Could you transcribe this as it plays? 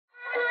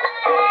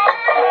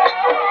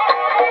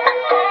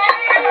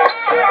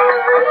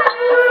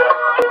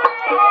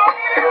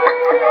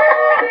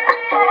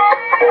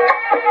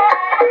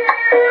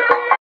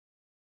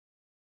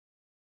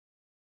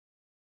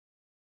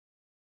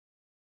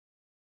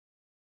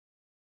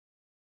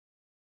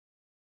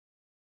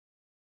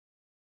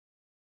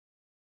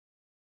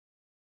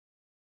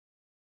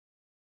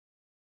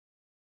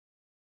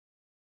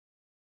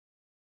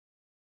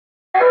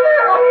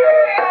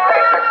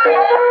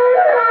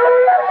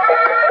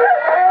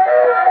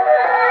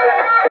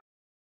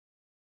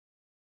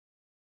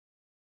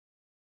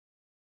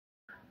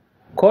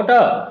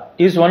Kota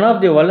is one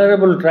of the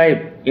vulnerable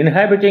tribes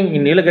inhabiting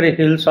in Nilgiri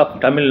Hills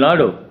of Tamil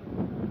Nadu.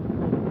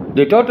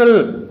 The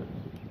total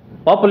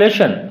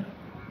population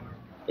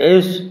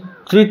is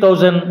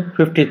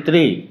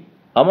 3053.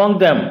 Among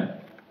them,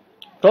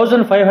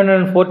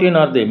 1514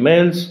 are the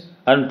males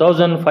and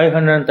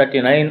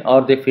 1539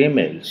 are the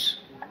females.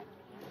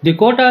 The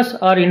Kotas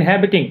are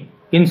inhabiting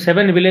in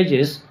 7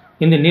 villages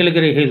in the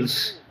Nilgiri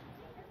Hills.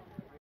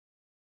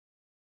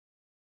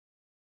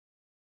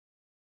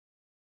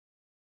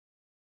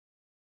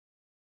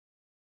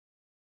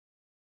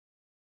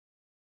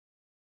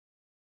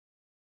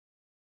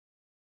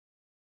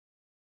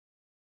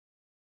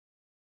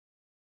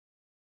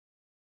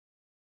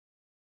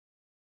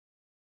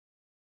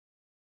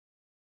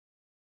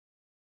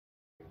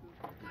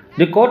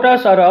 The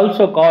Kotas are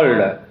also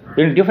called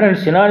in different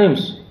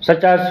synonyms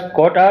such as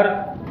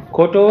Kotar,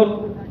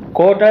 Kotur,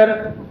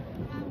 Koter.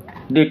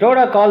 The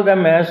Toda call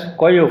them as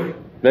Kuof,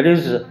 that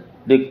is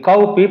the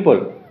cow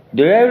people.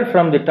 Derived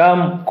from the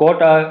term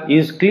Kota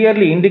is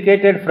clearly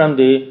indicated from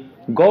the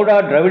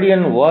Gouda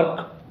Dravidian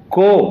work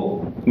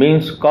Ko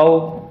means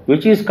cow,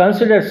 which is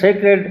considered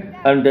sacred,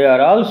 and they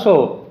are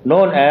also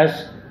known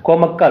as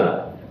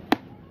Komakal.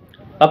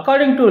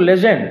 According to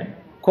legend,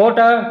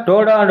 Kota,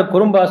 Toda and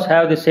Kurumbas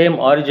have the same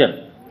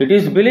origin. It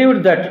is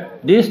believed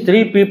that these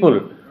 3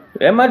 people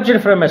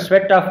emerged from a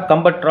sweat of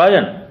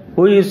Kambadryan,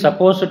 who is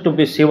supposed to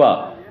be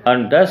Siva,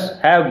 and thus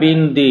have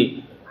been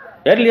the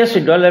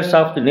earliest dwellers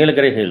of the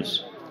Nilgiri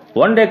Hills.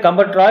 One day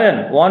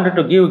Kambadryan wanted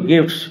to give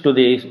gifts to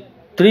the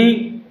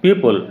 3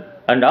 people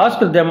and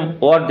asked them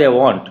what they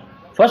want.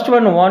 First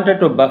one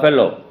wanted to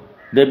buffalo.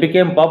 They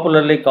became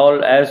popularly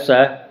called as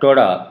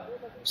Toda.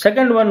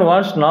 Second one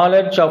wants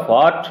knowledge of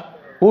art,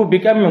 who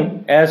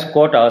become as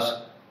Kotas,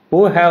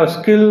 who have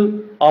skill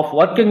of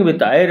working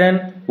with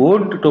iron,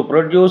 wood to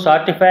produce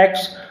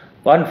artifacts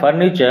and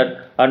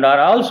furniture, and are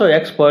also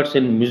experts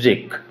in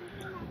music.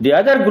 The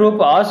other group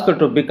asked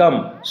to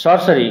become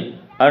sorcery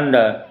and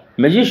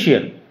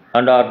magician,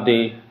 and are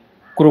the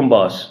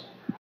Kurumbas.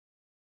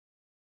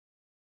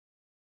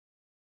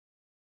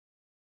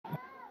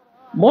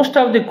 Most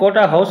of the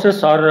Kota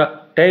houses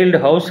are tiled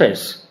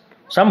houses.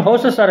 Some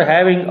houses are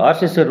having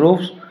RCC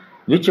roofs,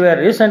 which were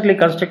recently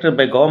constructed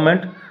by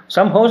government.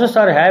 Some houses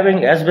are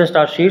having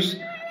asbestos sheets.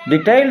 The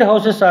tiled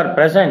houses are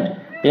present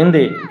in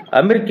the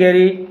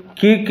Amirkeri,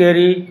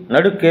 Kikeri,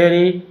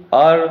 Nadukeri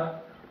or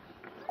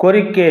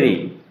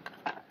Korikeri,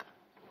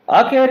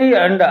 Akeri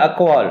and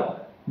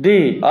Aggal.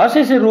 The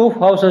RCC roof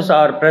houses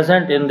are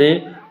present in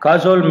the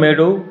Kajol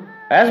Medu.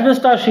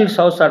 Asbestos sheets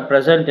houses are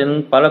present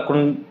in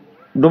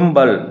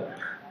Palakundumbal.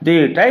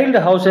 The tiled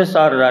houses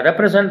are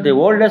represent the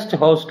oldest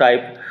house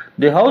type.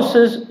 The house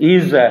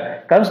is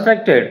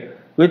constructed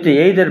with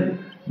either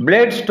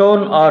blade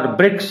stone or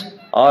bricks,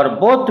 or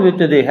both with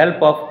the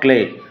help of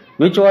clay,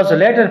 which was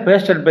later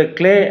pasted by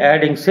clay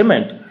adding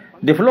cement.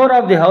 The floor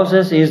of the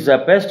houses is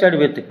pasted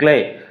with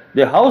clay.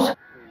 The house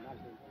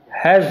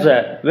has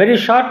a very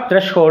short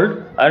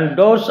threshold and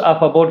doors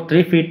of about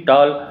 3 feet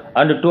tall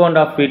and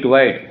 2.5 feet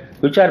wide,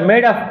 which are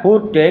made of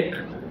wood teak.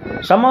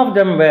 Some of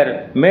them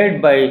were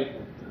made by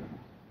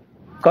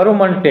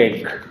Karuman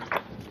teak.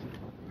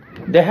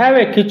 They have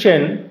a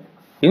kitchen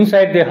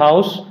inside the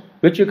house,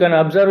 which you can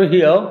observe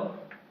here.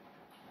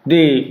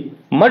 The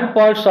mud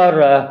pots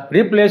are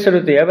replaced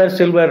with the ever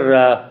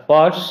silver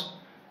pots.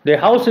 The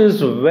house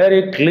is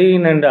very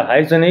clean and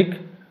hygienic.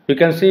 You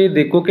can see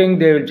the cooking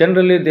they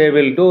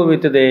will do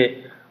with the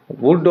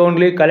wood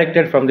only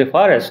collected from the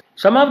forest.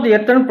 Some of the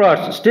earthen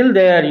pots still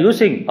they are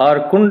using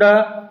are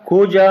Kunda,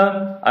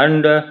 Kuja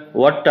and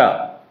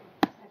Vatta.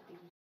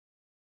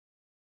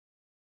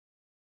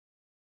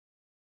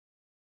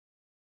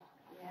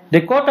 The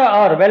Kota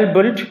are well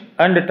built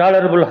and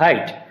tolerable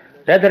height,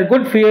 rather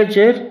good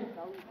feature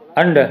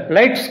and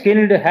light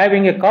skinned,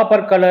 having a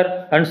copper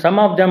color, and some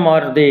of them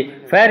are the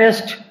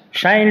fairest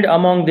shined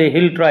among the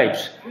hill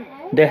tribes.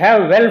 They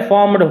have well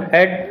formed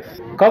head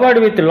covered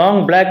with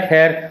long black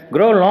hair,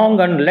 grow long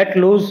and let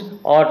loose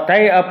or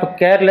tie up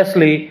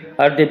carelessly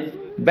at the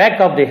back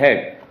of the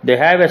head. They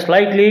have a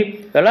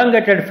slightly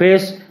elongated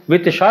face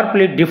with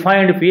sharply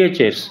defined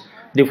features.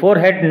 The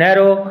forehead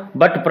narrow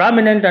but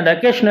prominent and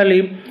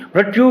occasionally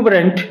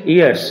protuberant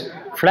ears,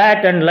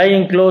 flat and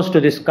lying close to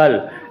the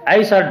skull.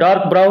 Eyes are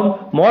dark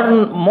brown,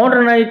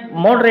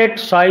 moderate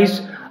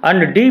size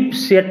and deep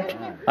set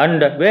and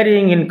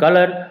varying in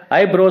color.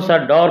 Eyebrows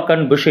are dark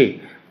and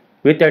bushy,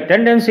 with a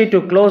tendency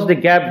to close the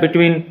gap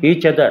between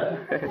each other.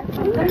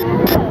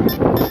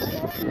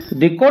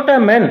 The Kota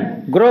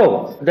men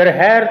grow their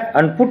hair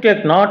and put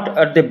a knot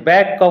at the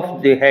back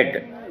of the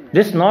head.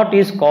 This knot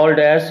is called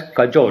as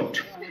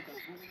kajot.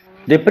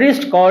 The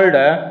priest called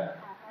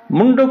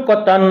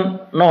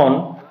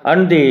Mundukotannon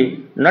and the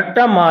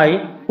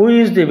Nattamai, who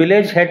is the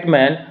village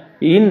headman,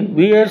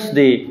 wears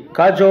the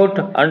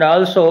kajot, and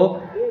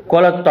also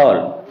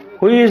Kolatal,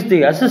 who is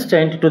the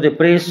assistant to the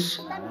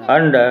priest,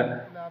 and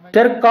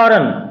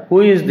Terkaran, who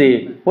is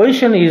the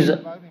position is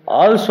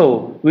also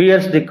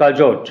wears the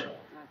kajot.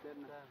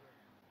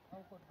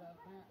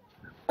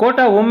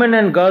 Kota women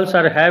and girls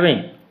are having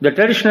the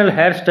traditional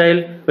hairstyle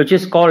which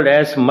is called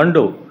as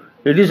mandu.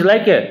 It is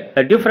like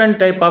a different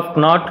type of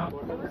knot.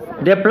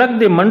 They pluck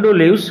the mandu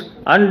leaves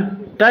and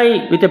tie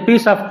with a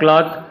piece of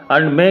cloth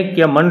and make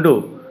a mandu.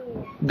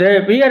 They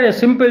wear a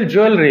simple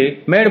jewelry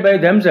made by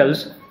themselves,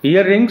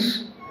 earrings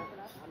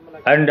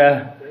and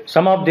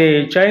some of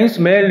the chains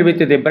made with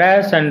the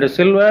brass and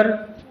silver,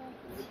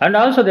 and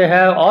also they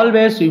have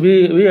always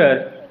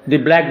wear the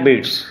black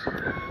beads.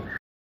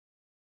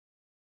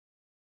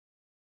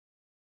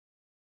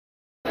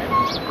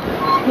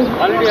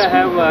 Already I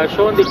have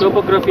shown the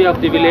topography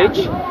of the village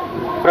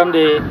from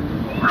the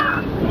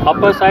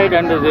upper side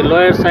and the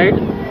lower side.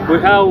 We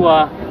have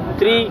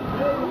 3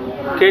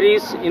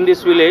 carries in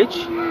this village.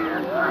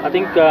 I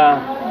think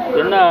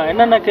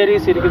என்னென்ன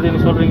carries இருக்குதுன்னு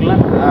சொல்றீங்களா?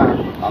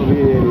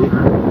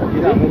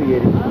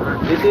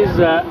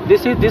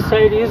 This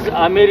side is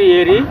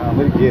Amerieri.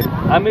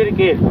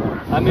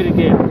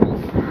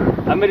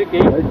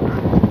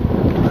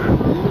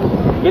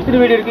 எத்தனை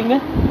வீடு இருக்குங்க?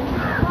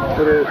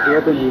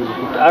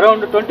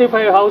 Around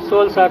 25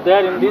 households are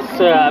there in this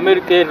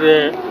Amerieri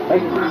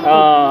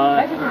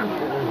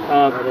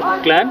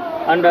clan,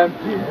 and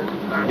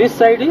this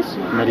side is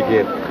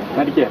Nadikere.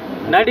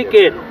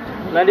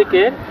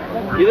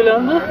 இதுல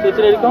வந்து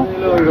எத்தனை இருக்கும்?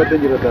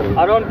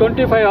 Around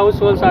 25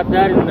 households are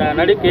there in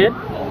Nadikere.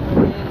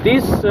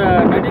 This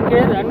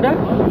Nadikere and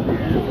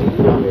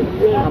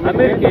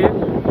Amerikere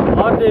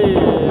are the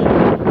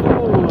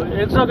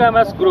 2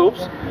 exogamous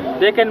groups.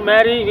 They can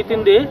marry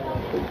within the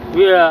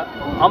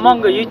among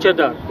each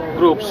other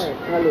groups.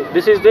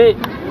 This is the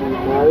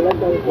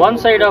one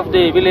side of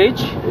the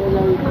village.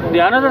 The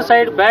another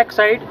side, back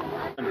side,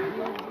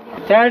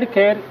 third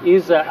care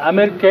is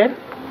Amerikere,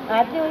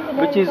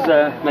 which is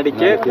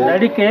Nadikere,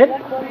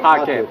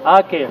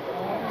 Akere.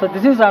 So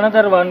this is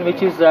another one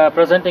which is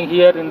presenting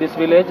here in this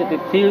village,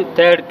 the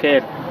third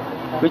care,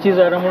 which is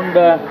around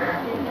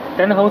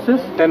 10 houses?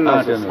 10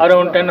 houses.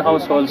 Around 10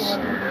 households.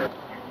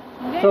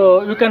 So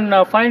you can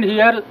find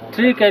here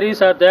 3 carries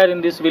are there in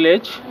this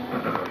village.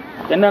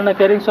 என்னென்ன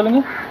carrying சொல்லுங்க?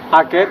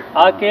 Akere,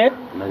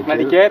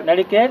 Nadikere,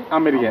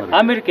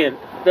 Amerikere.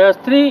 There are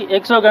 3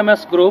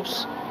 exogamous groups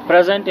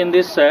present in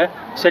this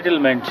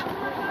settlement.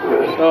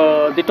 So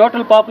the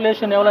total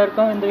population எவ்வளவு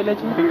இருக்கும் இந்த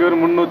village? இங்க ஒரு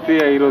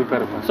 320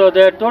 பேர். So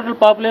the total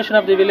population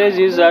of the village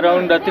is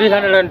around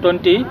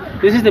 320.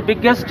 This is the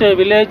biggest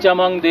village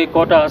among the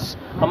Kotas,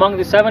 among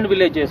the 7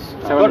 villages.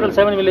 Total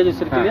 7 villages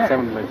இருக்கு இல்லையா?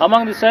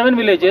 Among the 7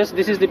 villages,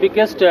 this is the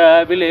biggest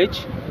village.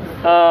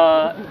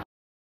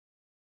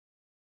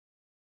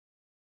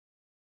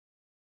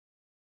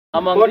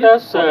 Among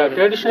Kotas,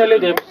 traditionally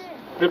they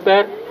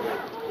prepare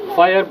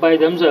fire by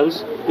themselves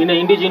in an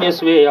indigenous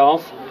way of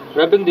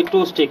rubbing the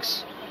 2 sticks.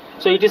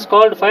 So it is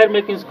called, fire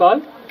making is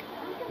called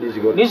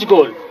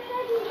Nijgol.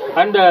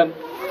 And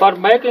for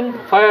making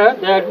fire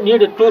they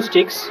need 2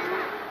 sticks.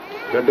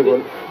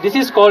 This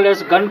is called as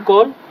gun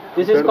coal.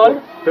 This is called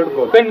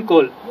pen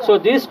coal. So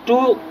these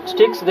 2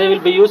 sticks they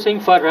will be using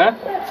for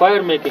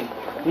fire making.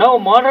 Now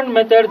modern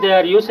method they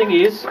are using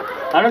is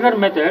another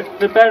method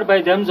prepared by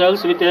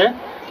themselves with a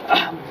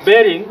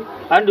bearing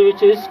and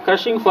which is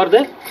crushing for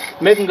the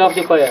making of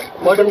the fire.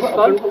 What is it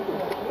called?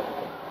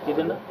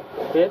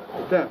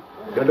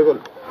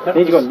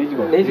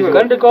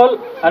 Gandikol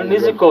and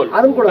Nizikol.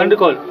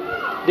 Gandikol.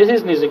 This is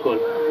Nizikol,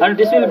 and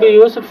this will be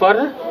used for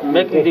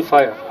making the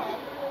fire.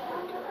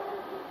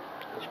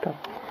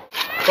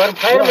 For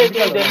fire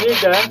making, they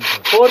need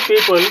 4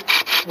 people.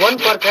 One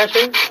for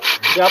crushing,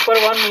 the upper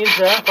one is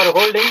for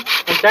holding,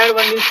 and third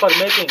one is for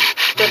making.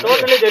 So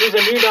totally there is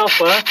a need of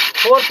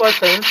 4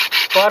 persons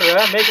for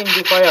making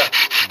the fire.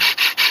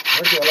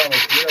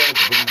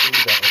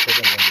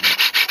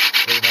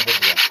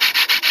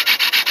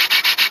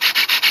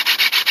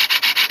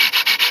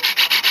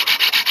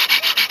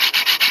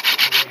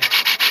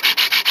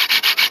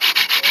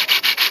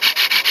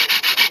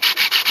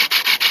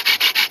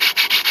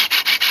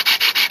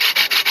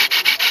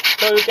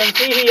 So you can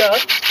see here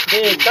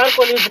the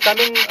charcoal is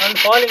coming and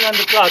falling on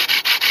the cloth.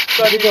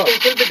 So this will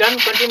still be done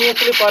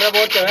continuously for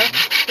about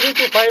 3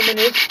 to 5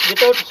 minutes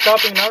without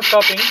stopping, not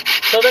stopping,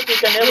 so that we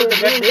can able to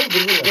get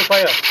the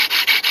fire.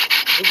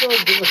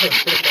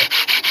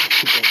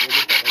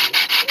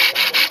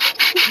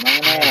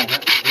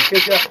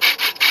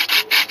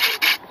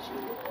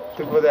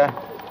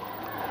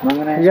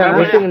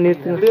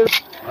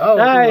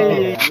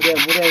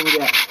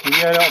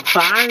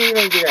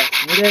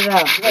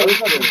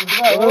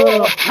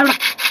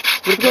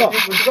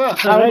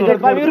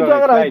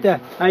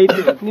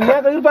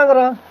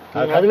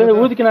 அதுல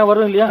ஊதிக்கு நான்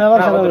வரணும் இல்லையா?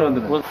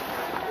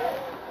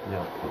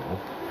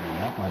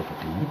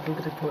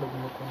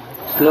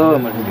 Slow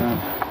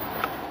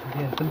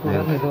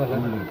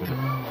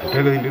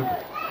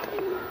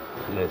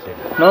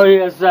Now he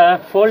has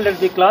folded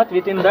the cloth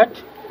within that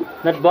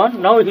bond.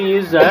 Now he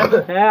is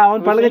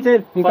அவன் பழகச்சே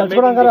நீ cut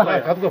பண்ணாங்கற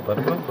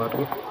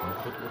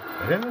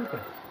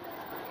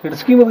இது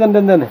scheme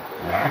கண்டந்தனே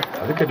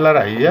அது ಕೆಟ್ಲಾರ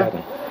ಅಯ್ಯ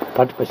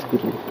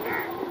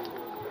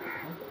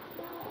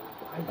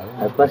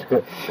First,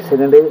 second,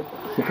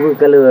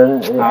 Sikukal.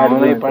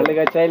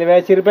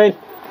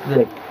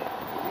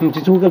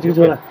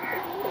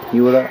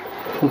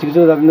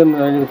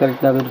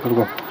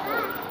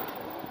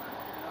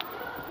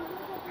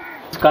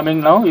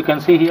 Coming now, you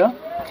can see here.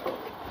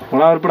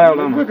 Now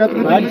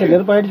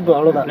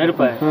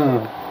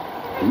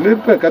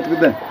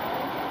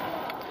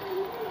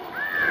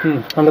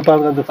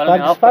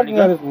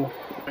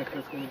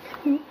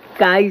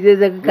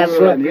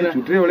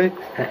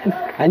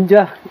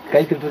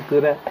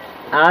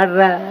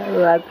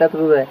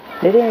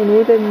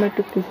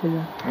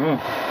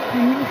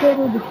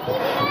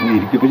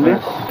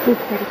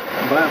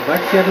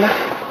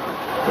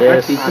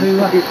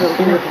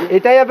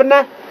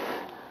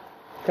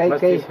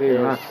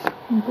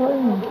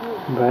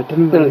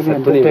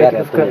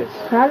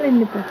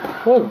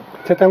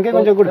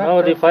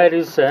the fire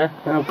is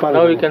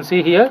now you can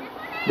see here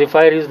the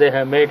fire is they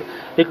have made.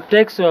 It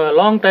takes a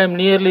long time,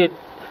 nearly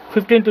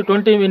 15 to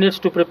 20 minutes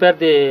to prepare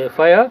the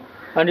fire,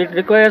 and it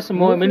requires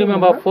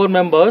minimum of 4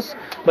 members.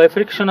 By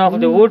friction of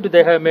the wood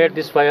they have made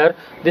this fire.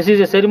 This is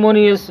a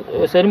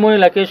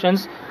ceremonial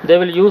occasions they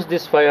will use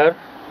this fire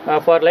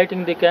for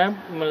lighting the camp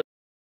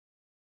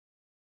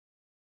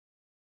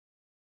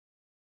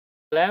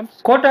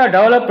lamps. Kota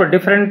developed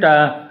different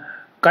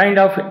kind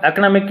of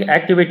economic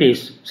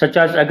activities such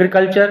as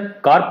agriculture,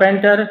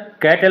 carpenter,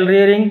 cattle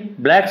rearing,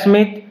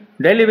 blacksmith,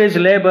 daily wage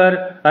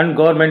labor and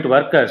government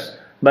workers.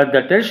 But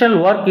the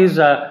traditional work is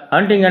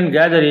hunting and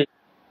gathering,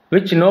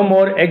 which no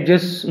more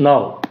exists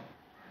now.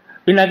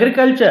 In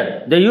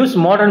agriculture, they use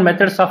modern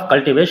methods of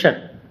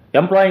cultivation,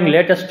 employing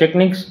latest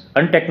techniques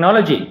and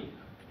technology.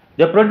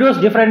 They produce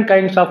different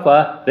kinds of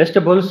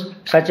vegetables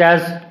such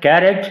as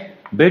carrot,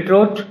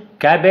 beetroot,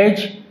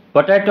 cabbage,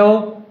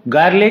 potato,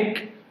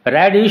 garlic,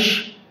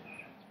 radish,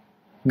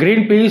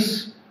 green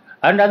peas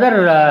and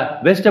other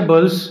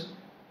vegetables.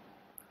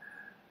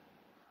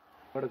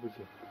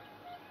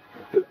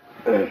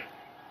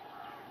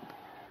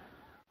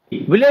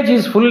 Village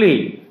is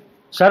fully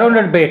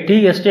surrounded by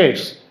tea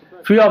estates.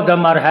 Few of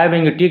them are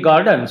having tea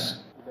gardens.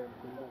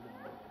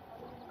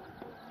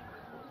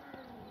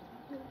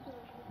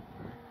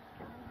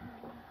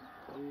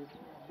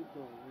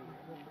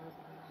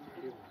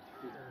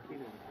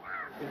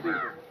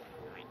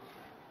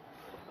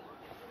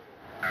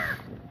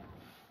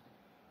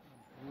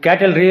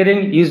 Cattle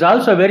rearing is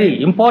also a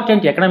very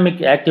important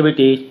economic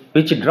activity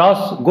which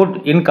draws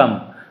good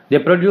income. They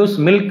produce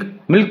milk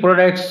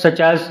products such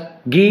as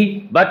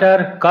ghee,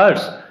 butter,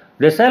 curds.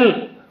 They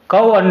sell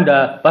cow and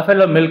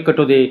buffalo milk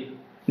to the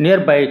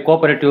nearby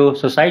cooperative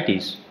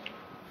societies.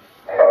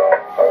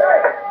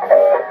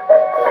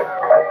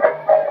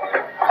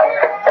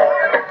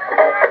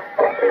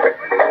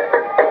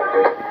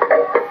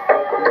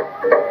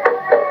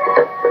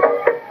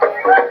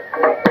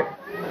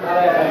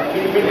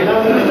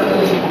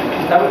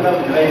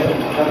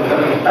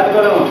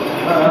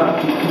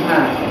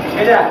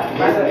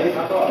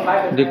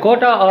 The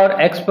Kota are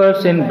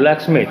experts in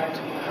blacksmith.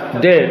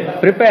 They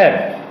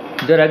prepare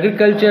their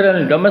agricultural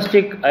and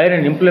domestic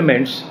iron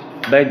implements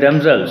by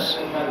themselves.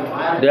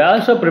 They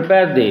also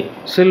prepare the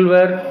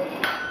silver,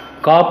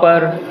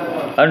 copper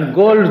and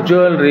gold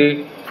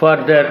jewelry for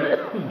their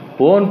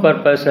own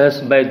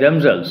purposes by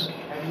themselves.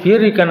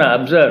 Here you can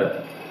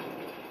observe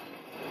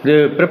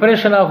the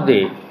preparation of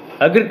the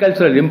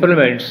agricultural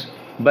implements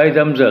by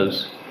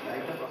themselves.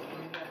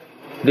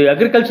 The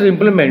agricultural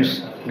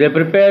implements they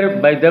prepare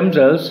by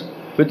themselves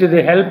with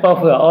the help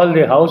of all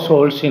the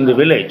households in the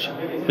village.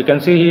 You can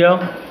see here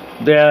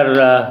they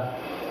are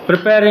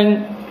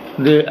preparing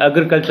the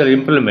agricultural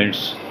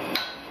implements.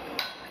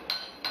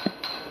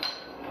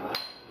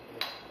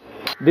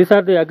 These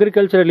are the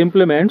agricultural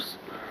implements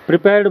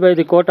prepared by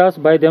the Kotas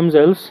by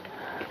themselves.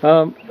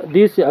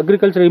 These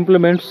agricultural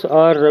implements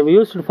are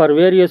used for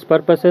various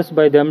purposes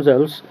by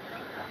themselves,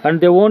 and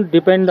they won't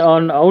depend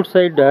on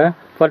outside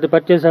for the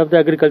purchase of the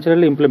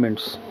agricultural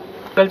implements.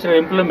 Agricultural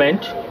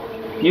implement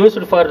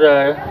used for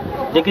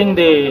digging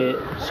the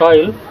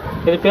soil.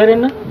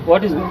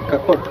 What is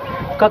Kakot?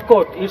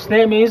 Kakot. Its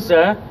name is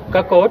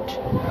Kakot.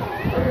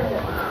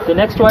 The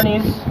next one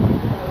is,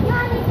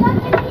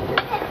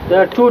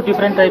 there are two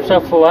different types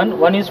of one.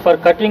 One is for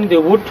cutting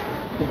the wood.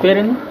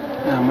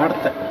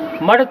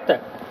 Madat.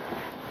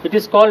 It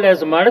is called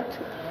as Madat,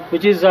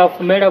 which is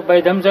made up by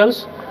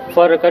themselves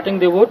for cutting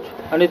the wood,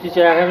 and it is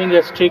having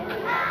a stick.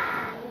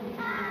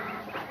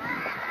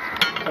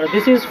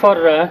 This is for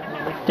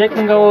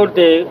taking out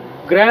the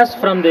grass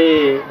from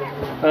the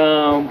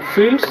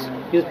fields.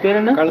 Is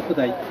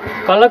Kalakutai.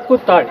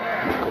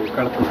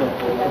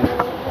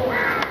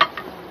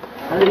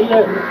 And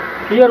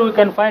here we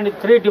can find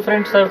three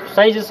different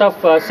sizes of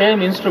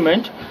same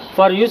instrument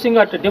for using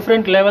at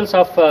different levels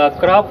of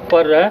crop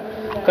for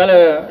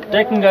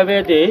taking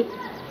away the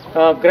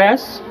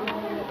grass.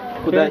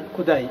 Kudai.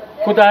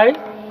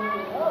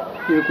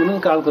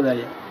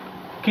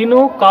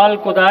 Kinu Kal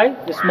Kudai.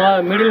 The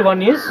small middle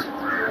one is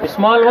the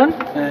small one.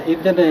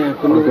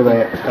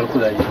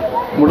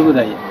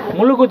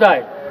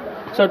 Mulugudai.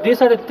 So So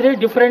these are the three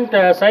different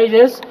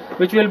sizes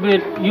which will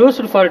be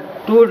used for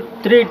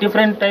 2-3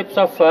 different types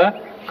of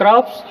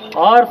crops,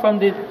 or from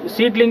the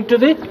seedling to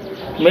the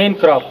main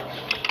crop.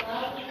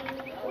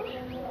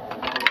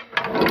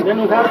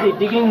 Then we have the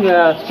digging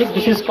stick.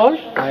 This is called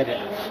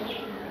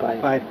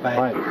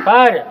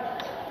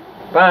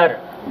par,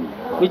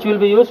 which will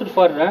be used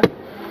for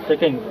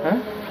taking.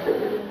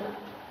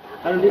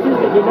 And this is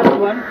the biggest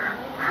one,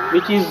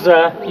 which is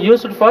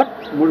used for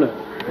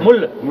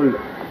mull,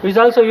 which is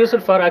also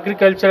used for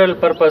agricultural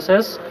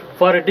purposes,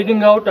 for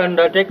digging out and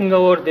taking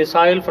over the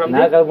soil from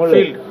the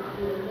field.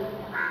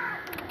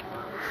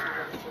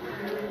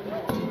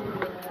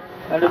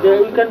 And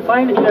you can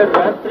find here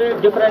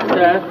 3 different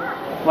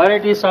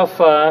varieties of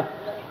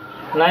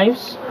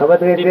knives. The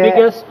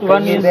biggest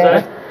one is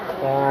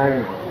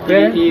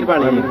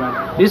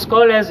this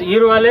called as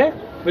irwale,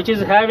 which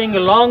is having a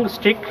long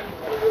stick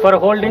for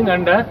holding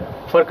and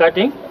for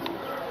cutting,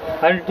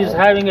 and it is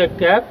having a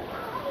cap.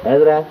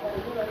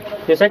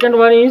 The second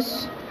one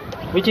is,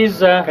 which is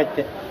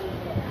katte,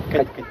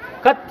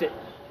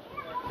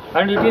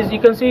 and it is, you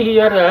can see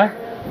here,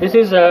 this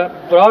is a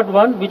broad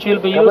one which will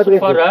be used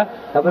for a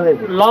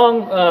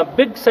long,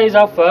 big size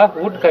of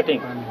wood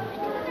cutting.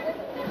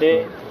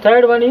 The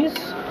third one is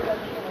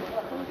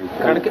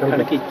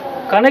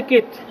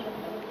kanakit,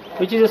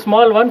 which is a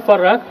small one for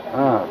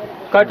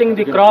cutting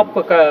the crop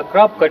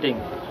cutting.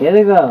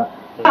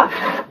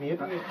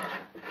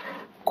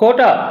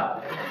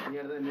 Kota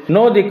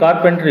know the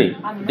carpentry.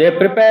 They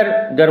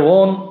prepare their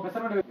own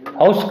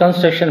house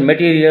construction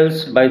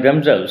materials by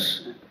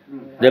themselves.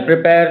 They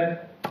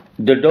prepare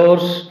the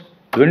doors,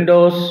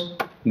 windows,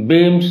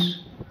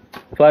 beams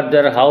for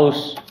their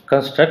house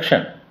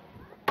construction.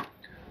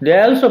 They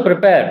also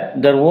prepare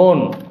their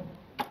own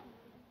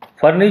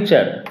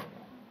furniture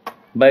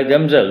by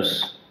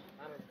themselves.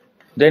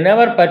 They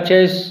never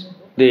purchase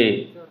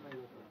the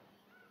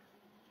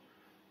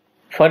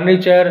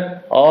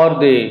furniture or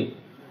the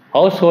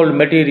household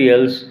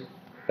materials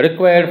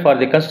required for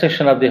the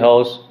construction of the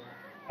house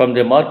from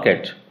the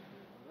market.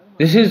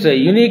 This is the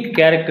unique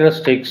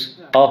characteristics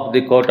of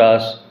the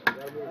Kotas.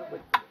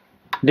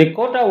 The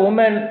Kota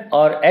women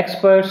are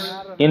experts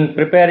in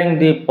preparing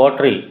the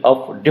pottery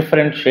of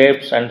different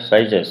shapes and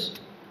sizes.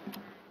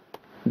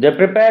 They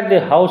prepare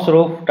the house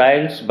roof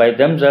tiles by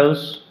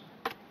themselves.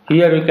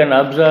 Here you can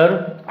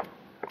observe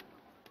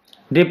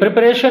the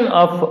preparation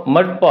of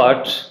mud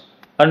pots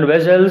and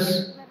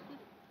vessels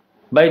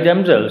by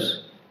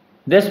themselves.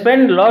 They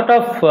spend a lot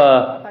of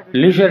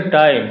leisure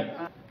time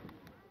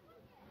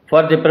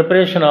for the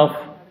preparation of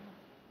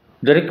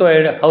the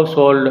required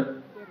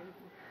household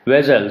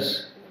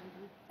vessels.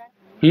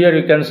 Here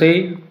you can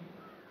see,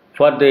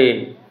 for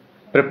the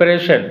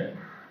preparation,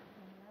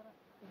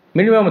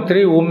 minimum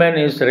 3 women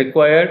is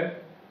required.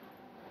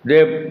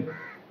 They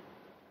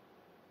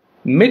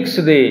mix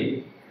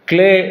the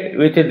clay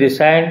with the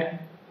sand,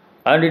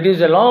 and it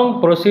is a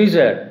long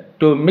procedure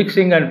to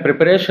mixing and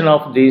preparation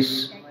of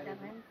this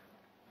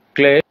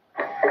clay.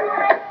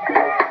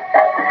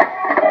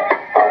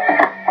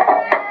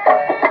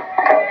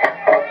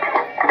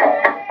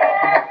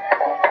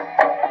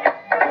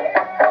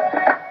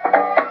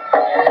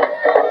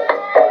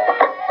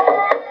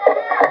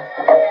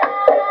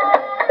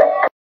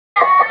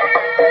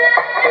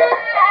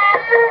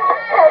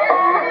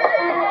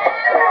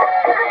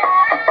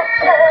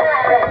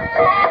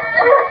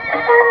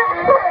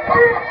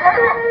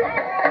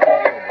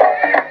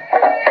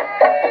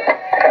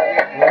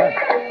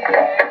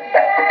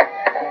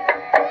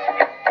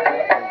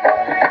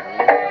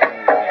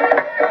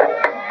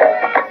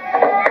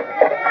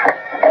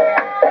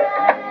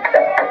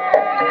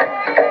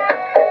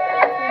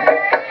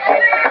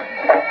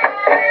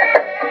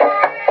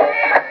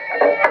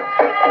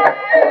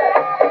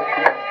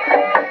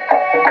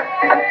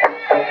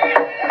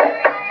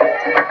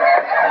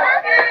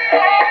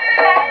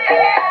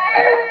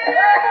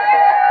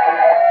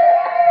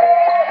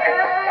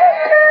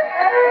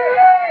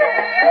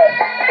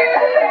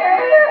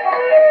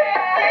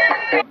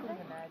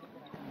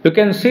 You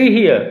can see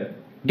here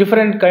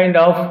different kind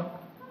of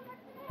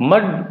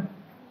mud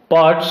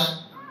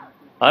pots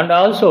and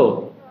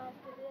also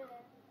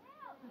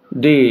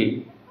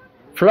the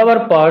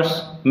flower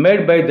pots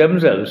made by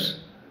themselves.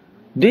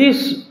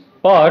 These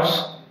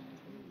pots,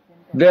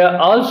 they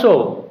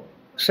also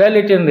sell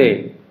it in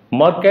the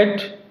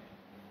market,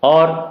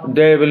 or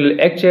they will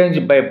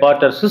exchange by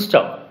barter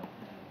system.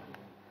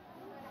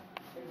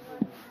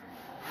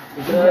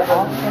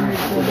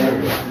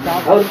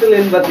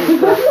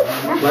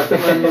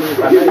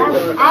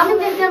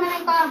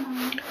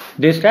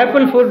 The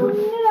staple food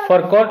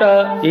for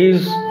Kota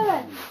is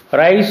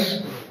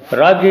rice,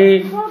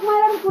 ragi,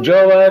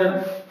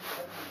 jowar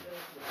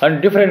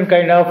and different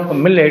kind of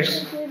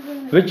millets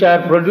which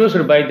are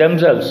produced by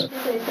themselves.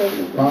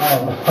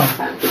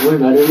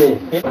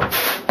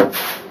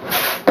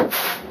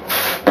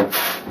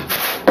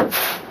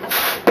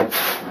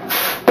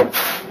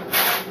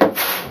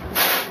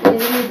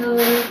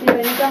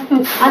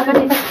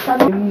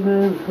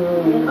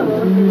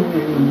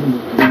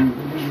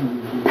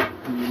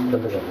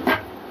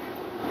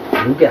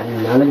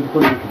 இருக்கு 4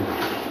 பொடி இருக்கு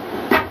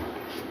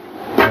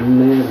 1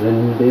 2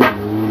 3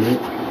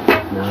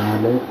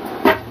 4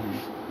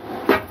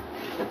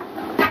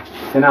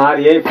 என்ன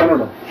 6 7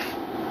 பண்ணோட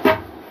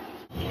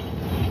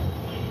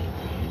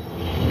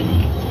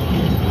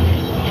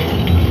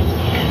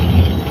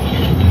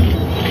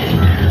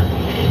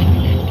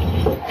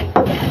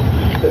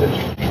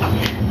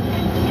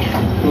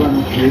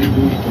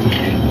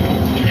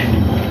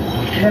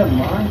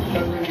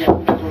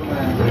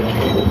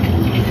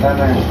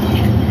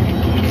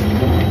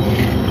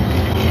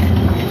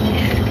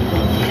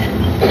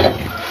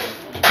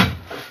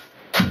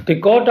The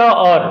Kota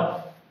are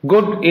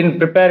good in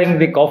preparing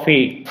the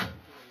coffee.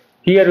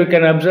 Here we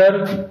can observe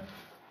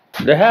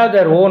they have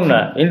their own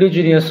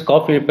indigenous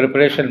coffee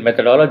preparation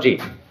methodology.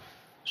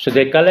 So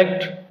they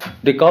collect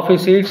the coffee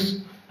seeds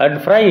and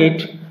fry it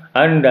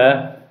and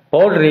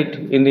powder it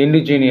in the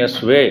indigenous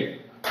way.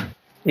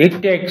 It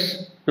takes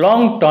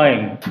long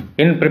time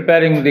in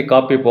preparing the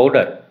coffee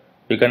powder.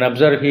 You can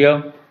observe here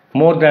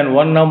more than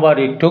 1 hour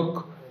it took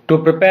to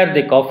prepare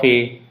the coffee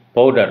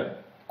powder.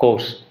 Of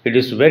course, it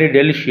is very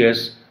delicious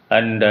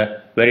and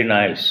very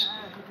nice.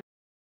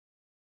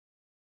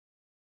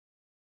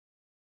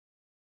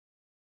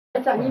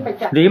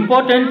 The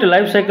important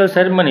life cycle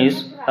ceremonies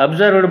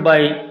observed by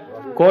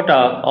Kota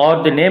are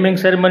the naming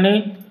ceremony,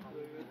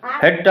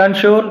 head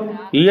tonsure,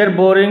 ear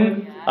boring,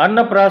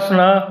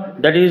 Annaprasana,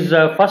 that is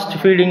first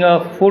feeding of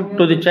food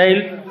to the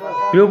child,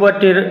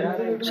 puberty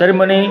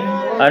ceremony,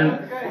 and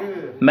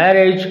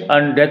marriage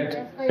and death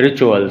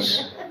rituals.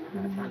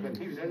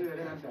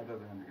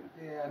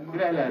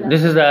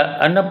 This is the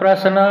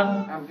Annaprasana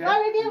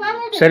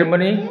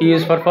ceremony. He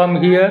is performed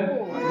here.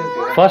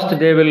 First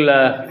they will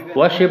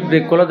worship the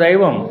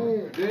Kuladaivam,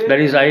 that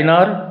is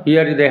Ainar.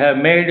 Here they have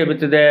made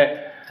with the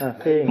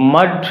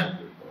mud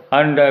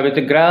and with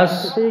the grass,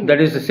 that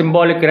is the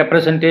symbolic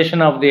representation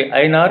of the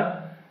Ainar.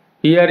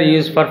 Here he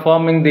is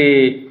performing the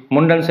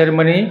Mundan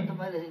ceremony.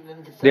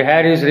 The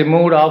hair is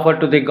removed, offered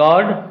to the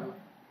god.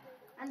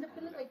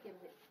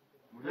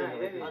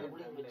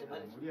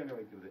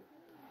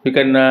 You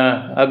can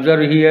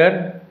observe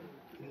here.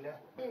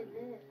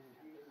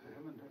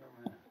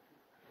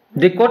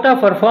 The Kota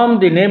perform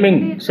the naming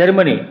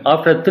ceremony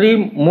after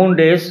 3 moon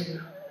days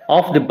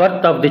of the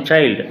birth of the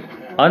child.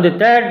 On the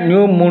 3rd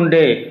new moon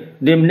day,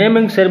 the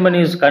naming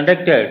ceremony is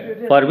conducted,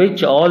 for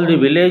which all the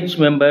village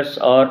members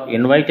are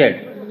invited.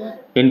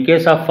 In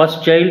case of first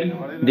child,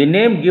 the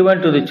name given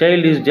to the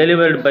child is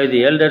delivered by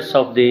the elders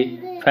of the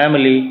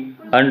family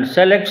and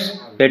selects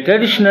a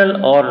traditional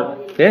or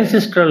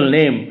ancestral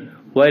name.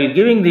 While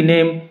giving the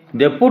name,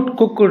 they put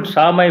cooked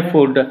samai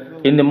food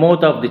in the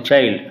mouth of the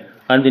child,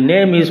 and the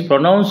name is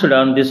pronounced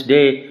on this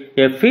day.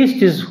 A feast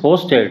is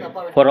hosted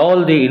for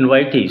all the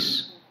invitees.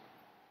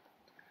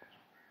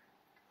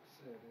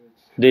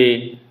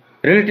 The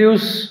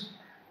relatives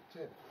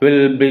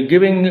will be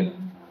giving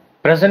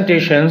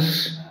presentations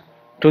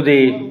to the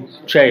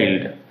child.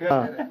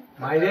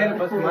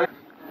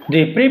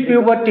 The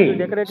pre-puberty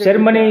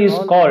ceremony is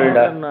called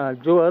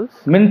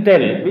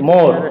Mintel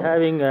More.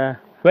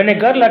 When a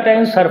girl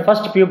attains her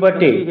first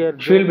puberty,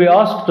 she will be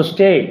asked to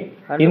stay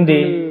in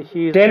the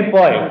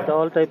tailpoi,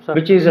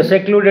 which is a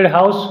secluded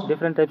house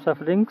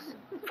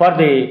for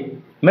the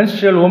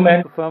menstrual woman.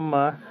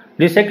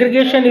 The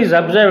segregation is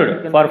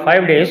observed for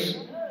 5 days.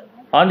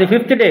 On the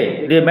 5th day,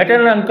 the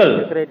maternal uncle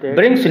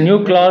brings new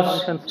clothes,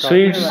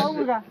 sweets,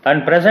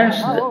 and presents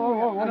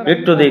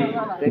it to the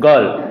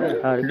girl.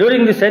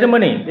 During the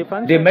ceremony,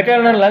 the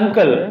maternal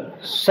uncle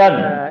son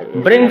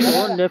brings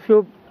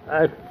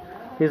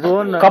his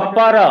own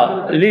kappara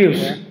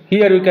leaves.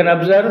 Here you can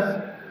observe.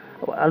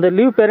 And the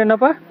leaf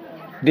perinapa?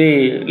 The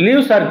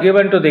leaves are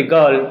given to the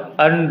girl,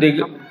 and the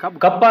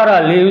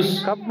kappara leaves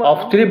of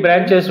 3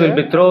 branches will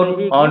be thrown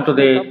onto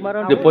the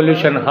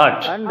pollution hut.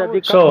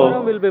 So,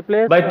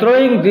 by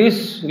throwing these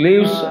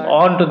leaves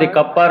onto the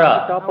kappara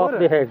Top of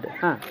the head.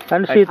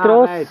 And she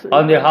throws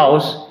on the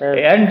house,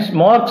 and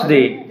marks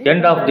the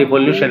end of the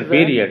pollution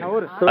period,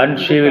 and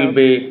she will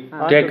be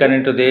taken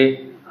into the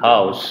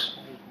house.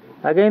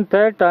 Again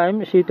 3rd time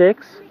she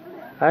takes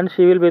and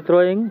she will be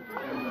throwing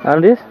on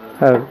this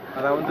herb.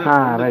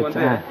 right.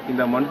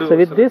 So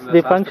with this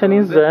the function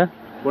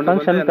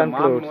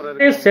concludes.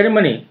 This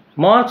ceremony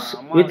marks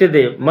with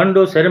the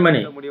Mandu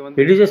ceremony.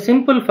 It is a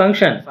simple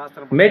function,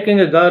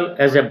 making a girl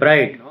as a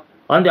bride.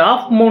 On the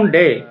half moon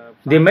day,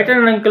 the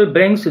maternal uncle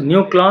brings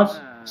new clothes,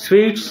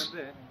 sweets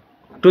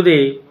to the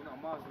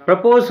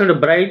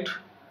proposed bride,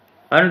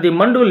 and the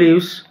Mandu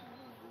leaves.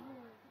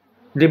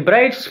 The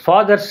bride's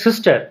father's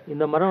sister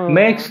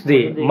makes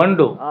the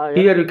Mandu.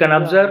 Here you can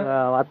observe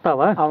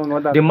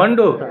the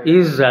Mandu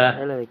is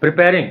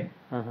preparing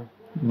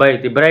by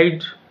the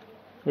bride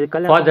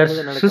father's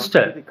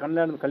sister.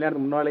 கல்யாணத்துக்கு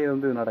முன்னாலே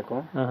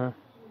நடக்கும்.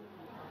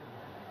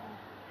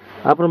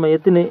 அப்புறமா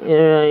எத்தனை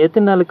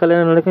நாள்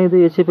கல்யாணம் நடக்கும்? இது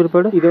எச்சி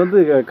பிற்பாடு இது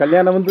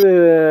கல்யாணம்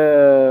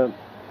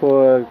இப்போ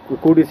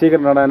கூடி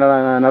சீக்கிரம்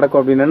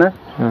நடக்கும் அப்படின்னா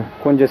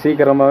கொஞ்சம்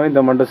சீக்கிரமாவே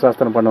இந்த மண்டு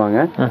சாஸ்திரம் பண்ணுவாங்க.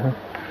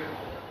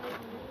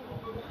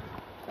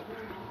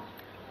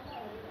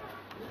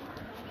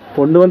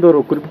 பொண்ணு வந்து ஒரு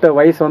குறிப்பிட்ட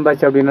வயசு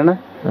வந்தாச்சு அப்படின்னா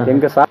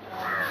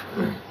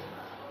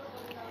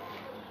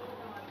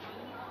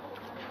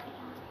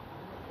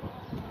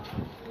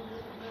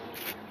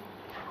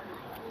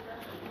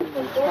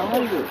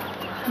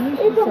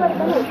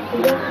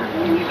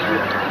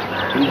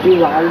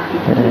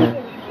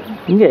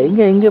எங்க இங்க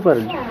இங்க இங்க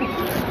பாருங்க.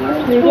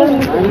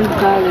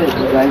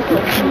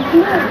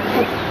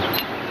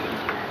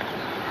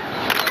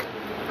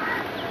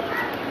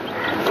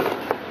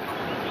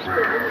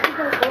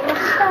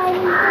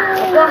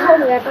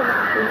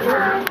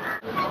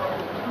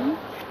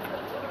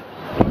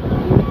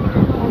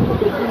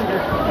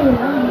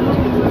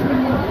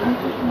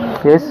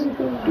 Yes.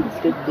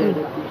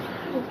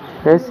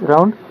 Yes,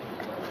 round.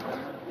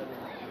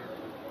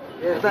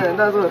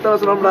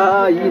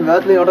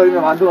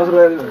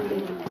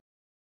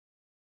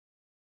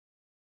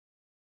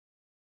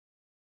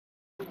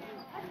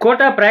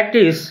 Kota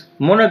practice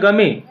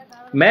monogamy.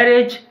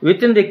 Marriage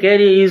within the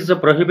Keri is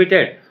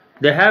prohibited.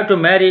 They have to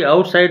marry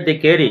outside the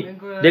Keri.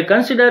 They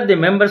consider the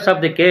members of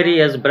the Keri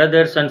as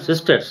brothers and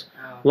sisters.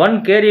 One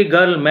Keri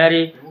girl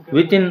marry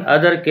within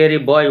other Keri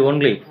boy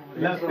only.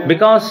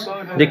 Because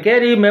the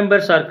Keri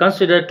members are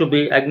considered to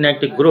be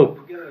agnostic group.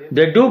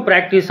 They do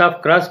practice of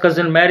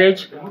cross-cousin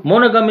marriage.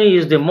 Monogamy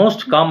is the most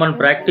common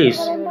practice.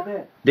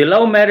 The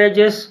love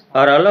marriages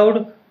are allowed.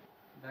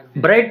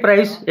 Bride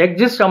price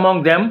exists among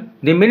them.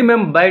 The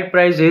minimum bride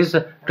price is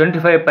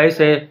 25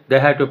 paise they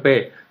have to pay.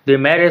 The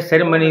marriage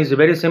ceremony is a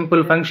very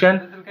simple function.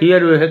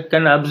 Here we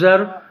can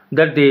observe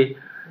that the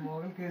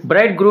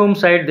bridegroom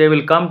side, they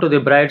will come to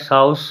the bride's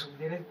house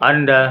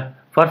and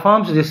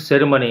performs this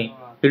ceremony.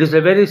 It is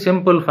a very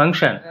simple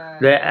function.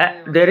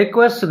 They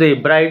request the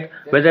bride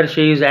whether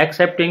she is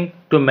accepting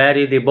to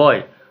marry the boy.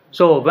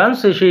 So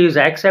once she is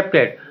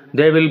accepted,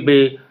 they will be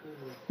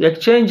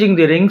exchanging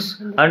the rings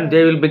and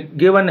they will be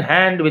given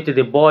hand with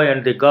the boy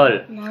and the girl.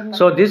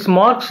 So this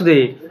marks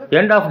the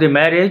end of the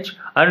marriage,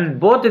 and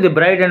both the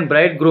bride and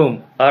bridegroom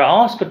are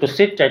asked to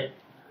sit at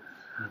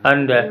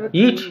and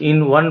eat in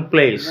one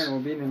place.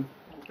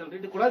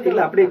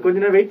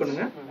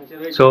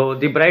 So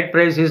the bride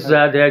price is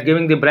they are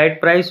giving the bride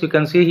price. You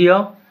can see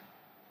here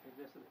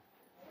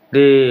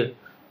the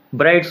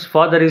bride's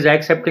father is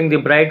accepting the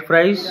bride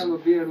price,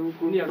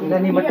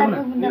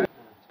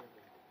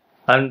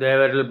 and they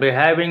will be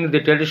having the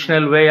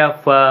traditional way of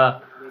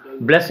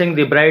blessing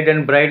the bride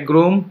and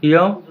bridegroom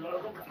here.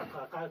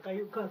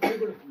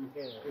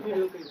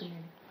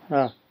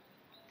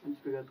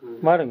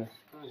 மாடுங்க.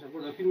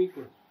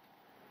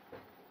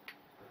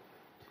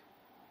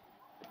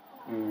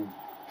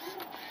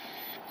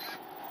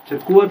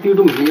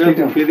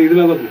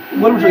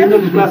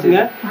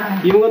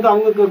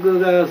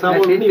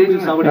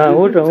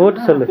 ஓட்டு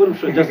சொல்லு.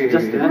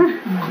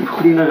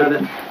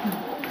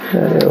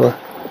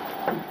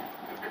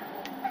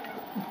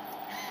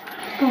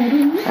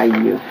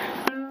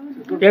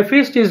 A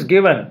feast is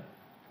given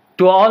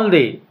to all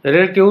the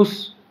relatives,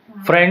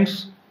 friends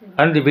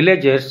and the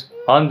villagers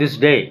on this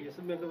day.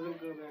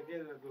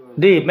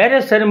 The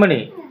marriage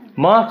ceremony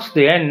marks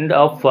the end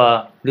of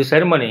the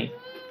ceremony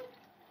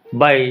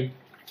by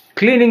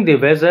cleaning the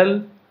vessel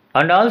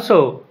and also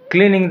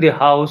cleaning the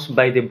house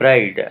by the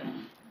bride.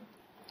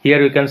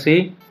 Here you can see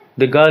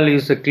the girl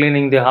is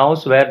cleaning the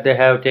house where they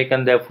have taken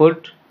their food.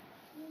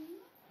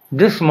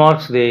 This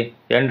marks the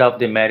end of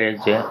the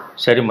marriage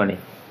ceremony.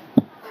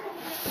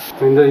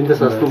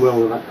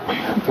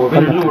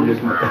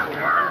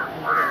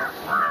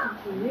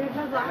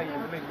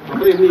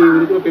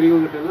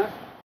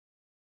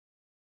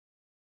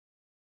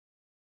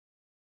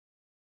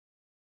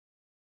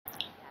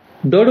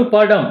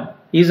 Dodupadam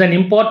is an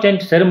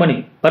important ceremony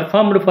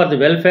performed for the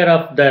welfare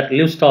of their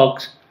livestock,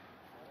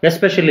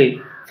 especially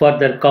for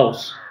their cows.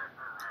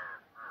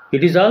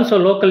 It is also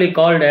locally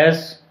called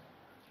as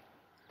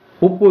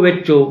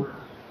Uppuvechu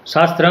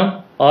Sastram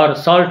or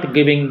salt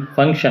giving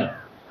function.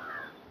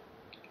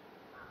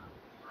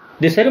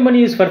 The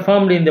ceremony is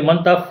performed in the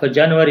month of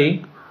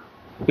January.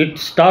 It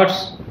starts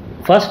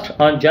first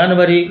on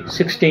January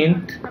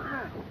 16th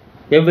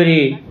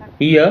every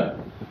year.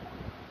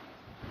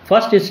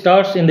 First it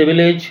starts in the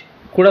village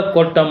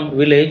Kudakotam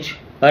village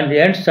and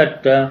ends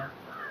at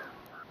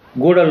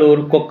Gouda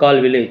Komakal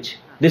village.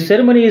 This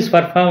ceremony is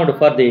performed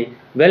for the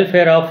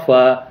welfare of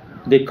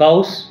the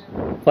cows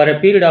for a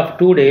period of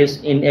 2 days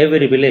in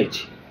every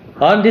village.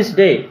 On this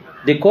day,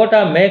 the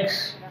Kota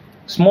makes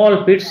small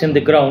pits in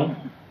the ground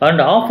and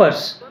offers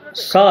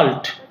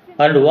salt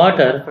and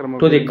water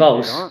to the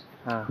cows.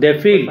 They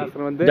feel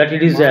that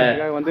it is a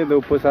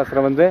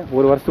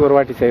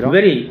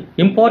very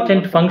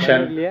important function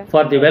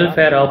for the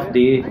welfare of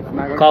the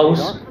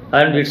cows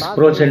and its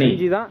progeny.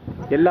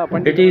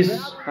 It is,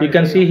 you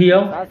can see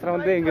here,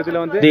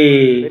 the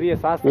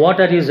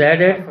water is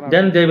added,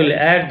 then they will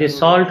add the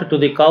salt to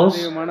the cows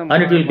and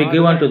it will be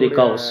given to the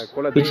cows,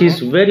 which is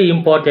very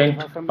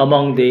important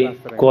among the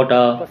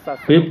Kota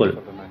people.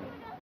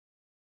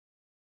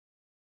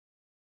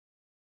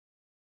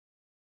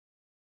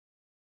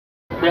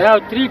 They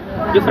have 3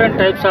 different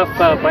types of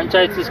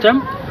panchayat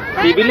system.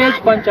 The village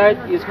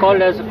panchayat is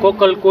called as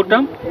Kokal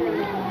Kutam.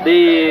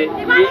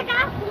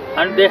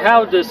 And they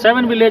have the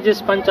 7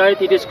 villages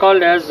panchayat. It is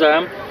called as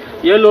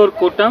Yelor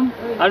Kutam.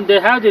 And they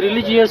have the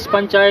religious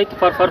panchayat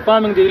for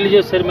performing the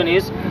religious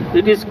ceremonies.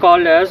 It is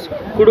called as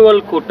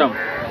Kuduval Kutam.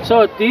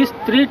 So these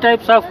 3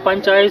 types of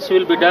panchayats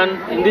will be done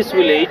in this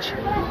village.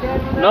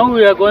 Now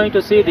we are going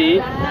to see the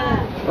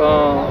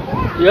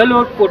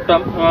Yelor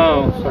Kutam,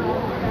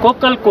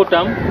 Kokal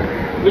Kutam,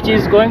 which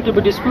is going to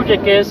be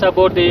disputed case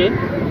about the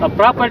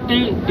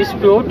property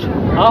dispute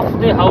of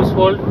the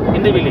household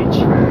in the village.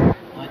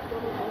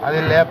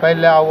 அதில்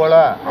பையில அவங்கள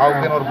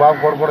அவங்களுக்கு ஒரு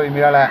பாவம் கொடுக்கூட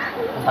இமையால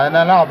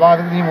அதனால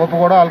அப்பாவுக்கு நீ ஒப்பு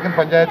கூட அவளுக்கு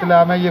பஞ்சாயத்தில்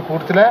அமைய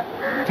கூட்டத்தில்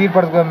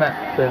தீர்ப்படுத்துக்கோமே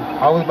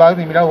அவங்க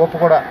பாக்குறது இமையால ஒப்பு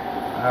கூட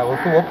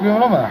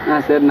ஒப்புக்கோங்களா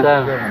சரிண்ணா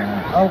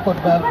அவங்க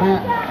கொடுப்பாங்க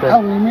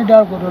அவங்க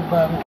இமீடியாக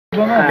கொடுப்பாங்க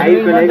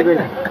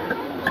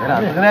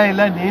அதுக்குனே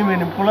இல்லை நீ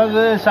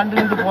இப்பொழுது சண்டை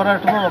நின்று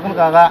போராட்டமும்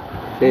மக்களுக்காக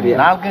சரி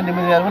நாளுக்கே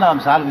நிம்மதியாக இருக்கும்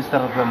நாம் சால்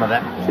விஸ்தரத்தை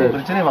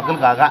பிரச்சனை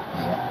மக்களுக்காக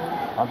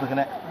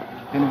அதுக்குனே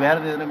ಇನ್ನು ಬೇರೆ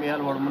ಇದ್ರೆ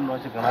ಮೇಲೆ ಒಡಮನ್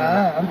ನೋಚಕಣ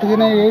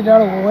ಅಂತಕನೇ 8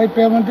 ಆಳು ವೈ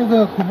ಪೇಮೆಂಟ್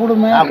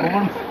ಕುಬುಡುಮೆ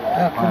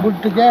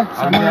ಕುಬುಟ್ಟಿಗೆ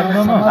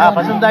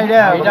ಪಸಂದ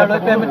ಐಡಿಯಾ 8 ಆಳು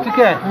ಪೇಮೆಂಟ್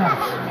ಗೆ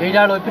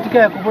 8 ಆಳು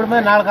ಪಿಟಿಗೆ ಕುಬುಡುಮೆ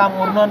ನಾಳೆ ಕಾಮ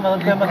ಉರ್ನೋನ್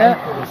ಮದತೆ ಮತ್ತೆ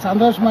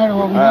ಸಂತೋಷ ಮಾಡಿ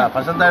ಹೋಗು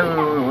ಪಸಂದ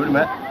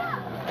ಉಡಿಮೆ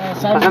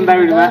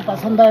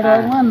ಪಸಂದ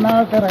ಹೋಗು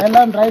ನಾಳೆ ಎಲ್ಲ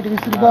ರೈಟ್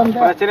ವಿಸಿರು ಬಂದ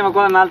ಪ್ರಚನೆ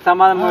ಮಕ್ಕಳ ನಾಳೆ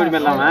ಸಮಾಧಾನ ಮಾಡಿ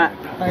ಮೇಲಮ್ಮ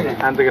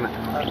ಅಂತಕನೇ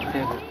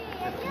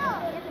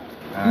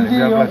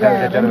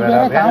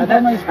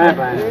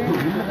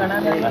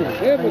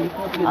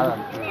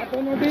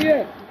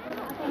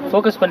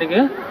Focus பண்ணிங்க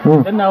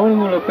then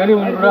அவங்க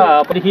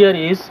பெரியவங்க here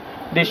is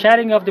the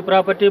sharing of the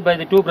property by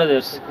the 2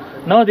 brothers.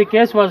 Now the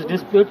case was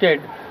disputed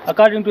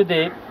according to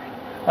the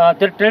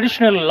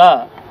traditional law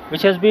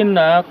which has been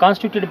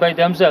constituted by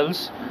themselves,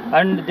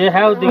 and they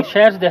have the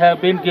shares they have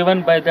been given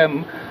by them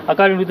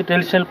according to the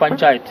traditional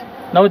panchayat.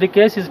 Now the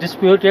case is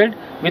disputed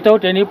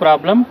without any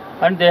problem,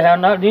 and they have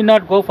need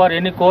not go for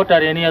any court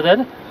or any other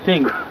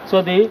thing. So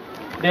they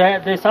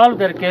solve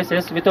their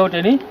cases without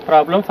any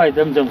problem for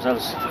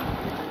themselves.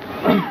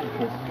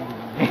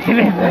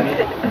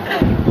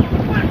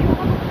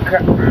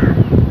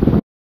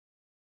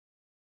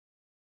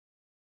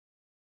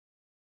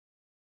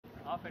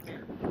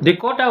 The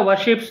Kota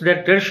worships their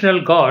traditional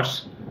gods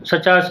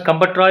such as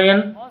Kambadryan,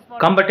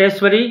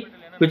 Kambateswari,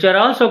 which are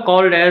also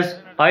called as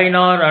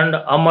Ainar and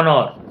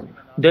Ammanar.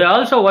 They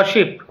also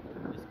worship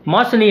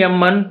Masani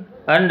Amman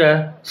and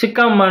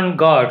Sikkamman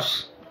gods.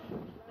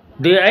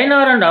 The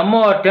Ainar and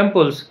Ammanar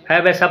temples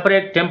have a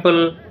separate temple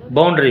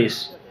boundaries,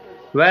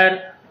 where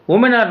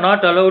women are not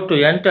allowed to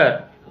enter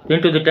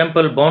into the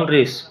temple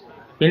boundaries.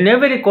 In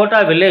every Kota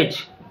village,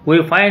 we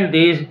find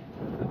these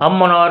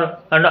Ammanar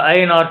and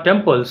Ainar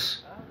temples,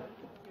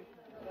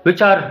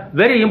 which are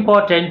very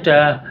important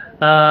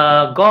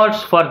gods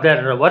for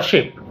their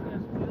worship,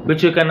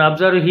 which you can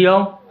observe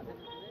here.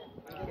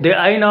 The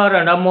Ainar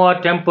and Ammanar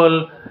temple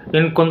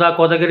in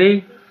Kil-Kotagiri.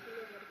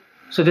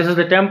 So this is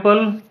the temple,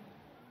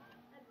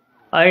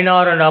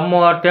 Ainar and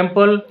Ammanar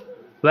temple,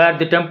 where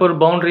the temple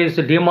boundary is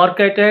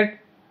demarcated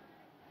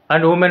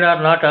and women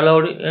are not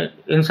allowed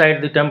inside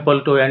the temple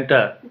to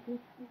enter.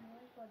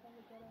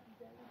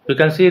 You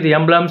can see the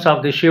emblems of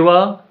the Siva,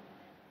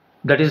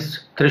 that is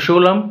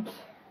Trishulam,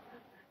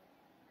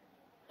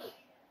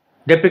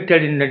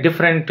 depicted in a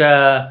different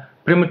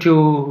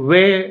primitive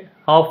way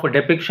of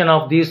depiction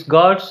of these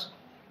gods.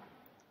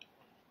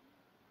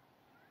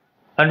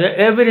 And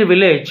every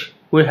village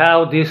we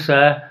have these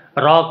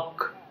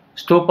rock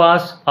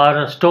stupas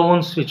or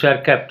stones which are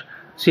kept.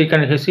 So you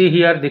can see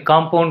here the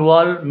compound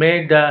wall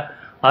made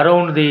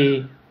around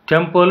the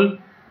temple.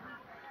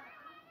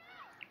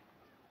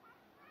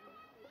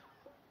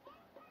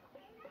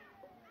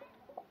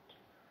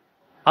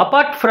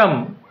 Apart from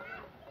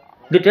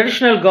the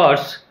traditional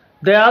gods,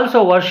 they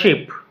also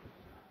worship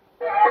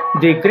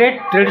the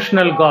great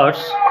traditional gods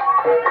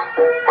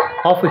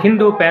of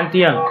Hindu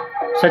pantheon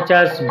such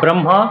as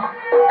Brahma,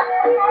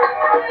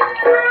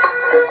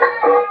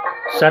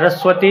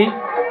 Saraswati,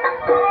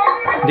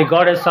 the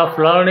goddess of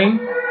learning,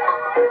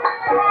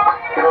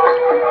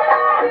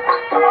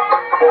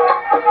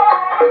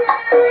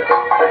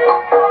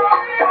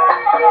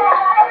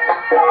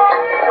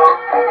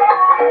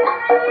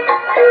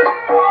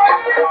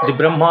 the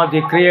Brahma,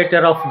 the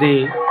creator of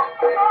the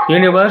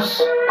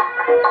universe,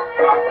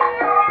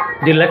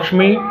 the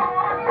Lakshmi,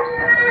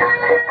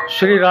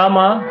 Sri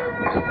Rama,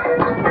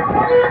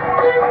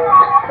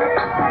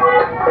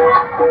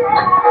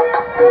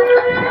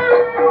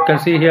 you can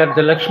see here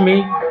the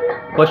Lakshmi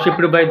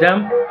worshipped by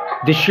them,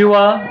 the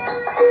Shiva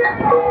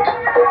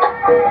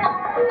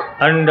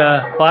and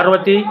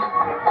Parvati.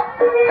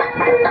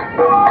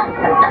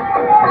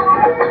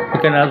 You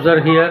can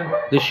observe here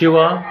the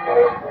Shiva,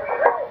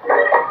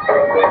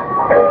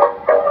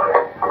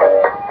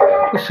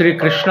 Sri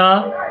Krishna,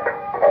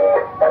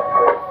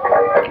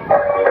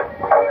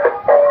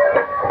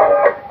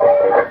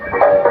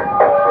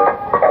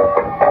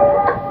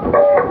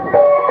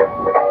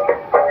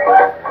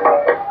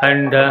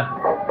 and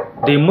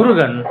the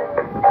Murugan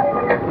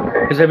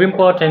is an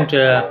important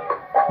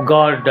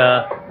god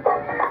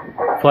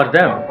for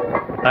them,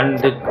 and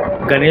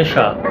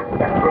Ganesha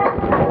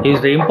is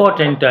the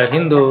important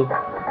Hindu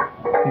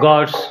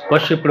gods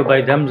worshipped by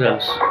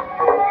themselves.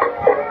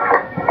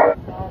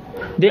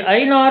 The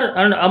Ainar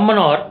and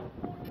Ammanar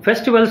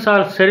festivals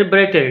are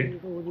celebrated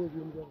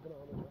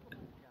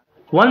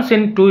once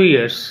in 2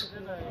 years,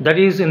 that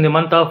is in the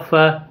month of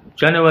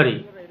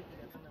January.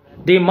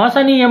 The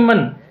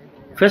Masaniyamman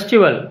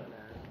festival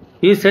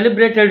is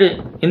celebrated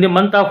in the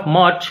month of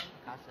March,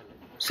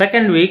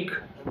 second week,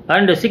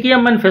 and the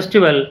Sikiyamman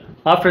festival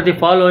after the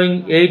following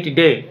 8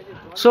 days.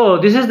 So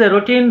this is the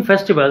routine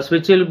festivals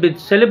which will be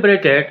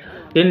celebrated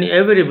in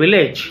every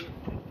village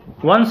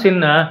once in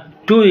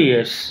 2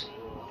 years.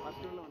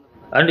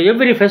 And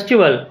every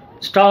festival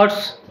starts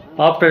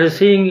after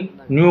seeing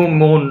new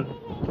moon.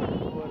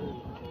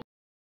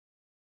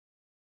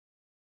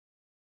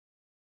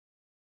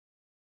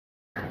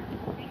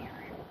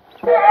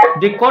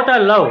 The Kota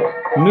love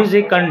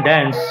music and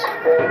dance.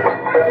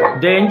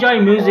 They enjoy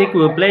music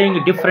with playing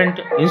different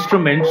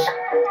instruments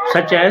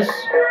such as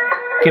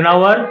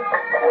Kinawar,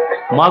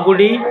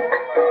 Magudi,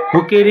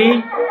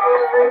 Hukiri,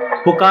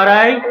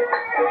 Pukarai,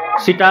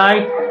 Sitai,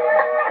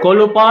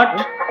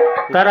 Kolupat,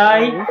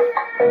 Tarai,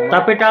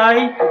 Tapetai,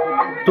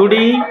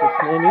 Tudi,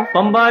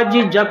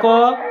 Pambaji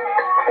Jako,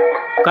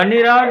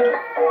 Kanirad,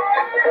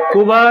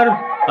 Kubar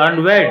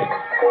and Ved.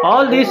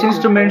 All these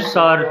instruments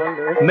are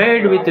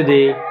made with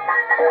the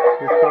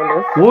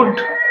wood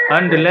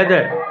and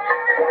leather.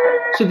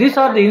 So these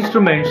are the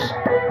instruments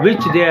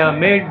which they are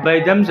made by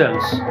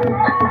themselves.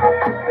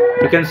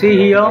 You can see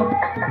here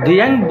the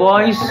young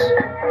boys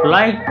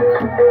like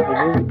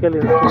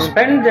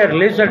spend their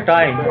leisure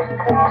time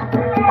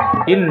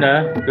in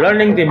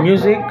learning the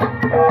music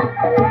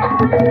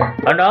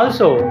and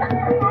also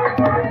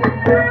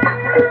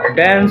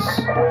dance.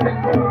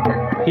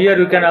 Here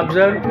you can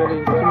observe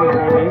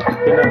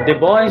the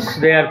boys,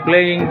 they are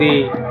playing the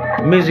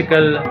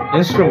musical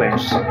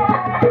instruments.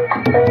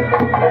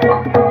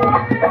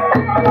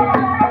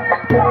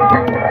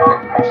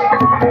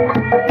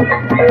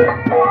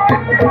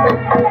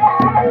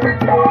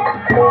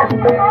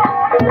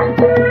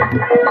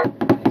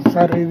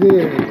 Sir இது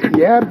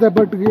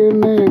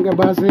ஏர்தப்பட்டுக்குன்னு எங்கள்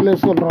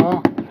பாஷையில் சொல்கிறோம்.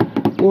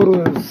 ஒரு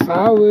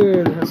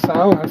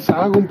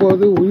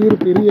சாகும்போது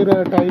உயிர் பிரிகிற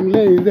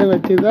டைமில் இதை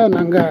வச்சு தான்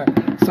நாங்கள்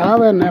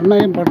சாவை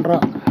நிர்ணயம்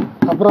பண்ணுறோம்.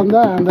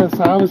 அப்புறம்தான் அந்த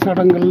சாவு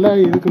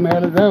சடங்குகளில் இதுக்கு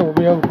மேலே தான்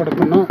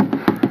உபயோகப்படுத்தணும்.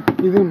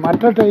 இது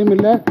மற்ற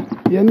டைமில்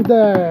எந்த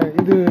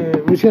இது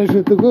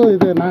விசேஷத்துக்கும்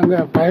இதை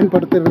நாங்கள்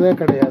பயன்படுத்துகிறதே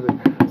கிடையாது.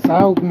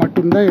 சாவுக்கு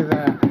மட்டும்தான் இதை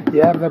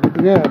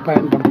ஏர்தப்பட்டுக்கு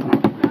பயன்படுத்தணும்.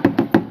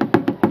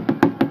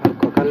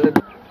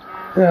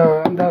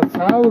 அந்த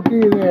சாவுக்கு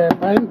இதை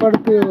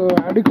பயன்படுத்தி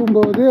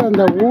அடிக்கும்போது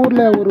அந்த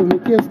ஊரில் ஒரு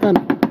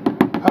முக்கியஸ்தானம்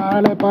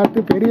ஆளை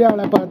பார்த்து, பெரிய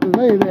ஆளை பார்த்து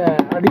தான் இதை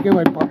அடிக்க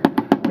வைப்போம்.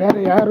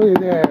 வேறு யாரும்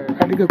இதை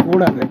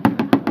அடிக்கக்கூடாது.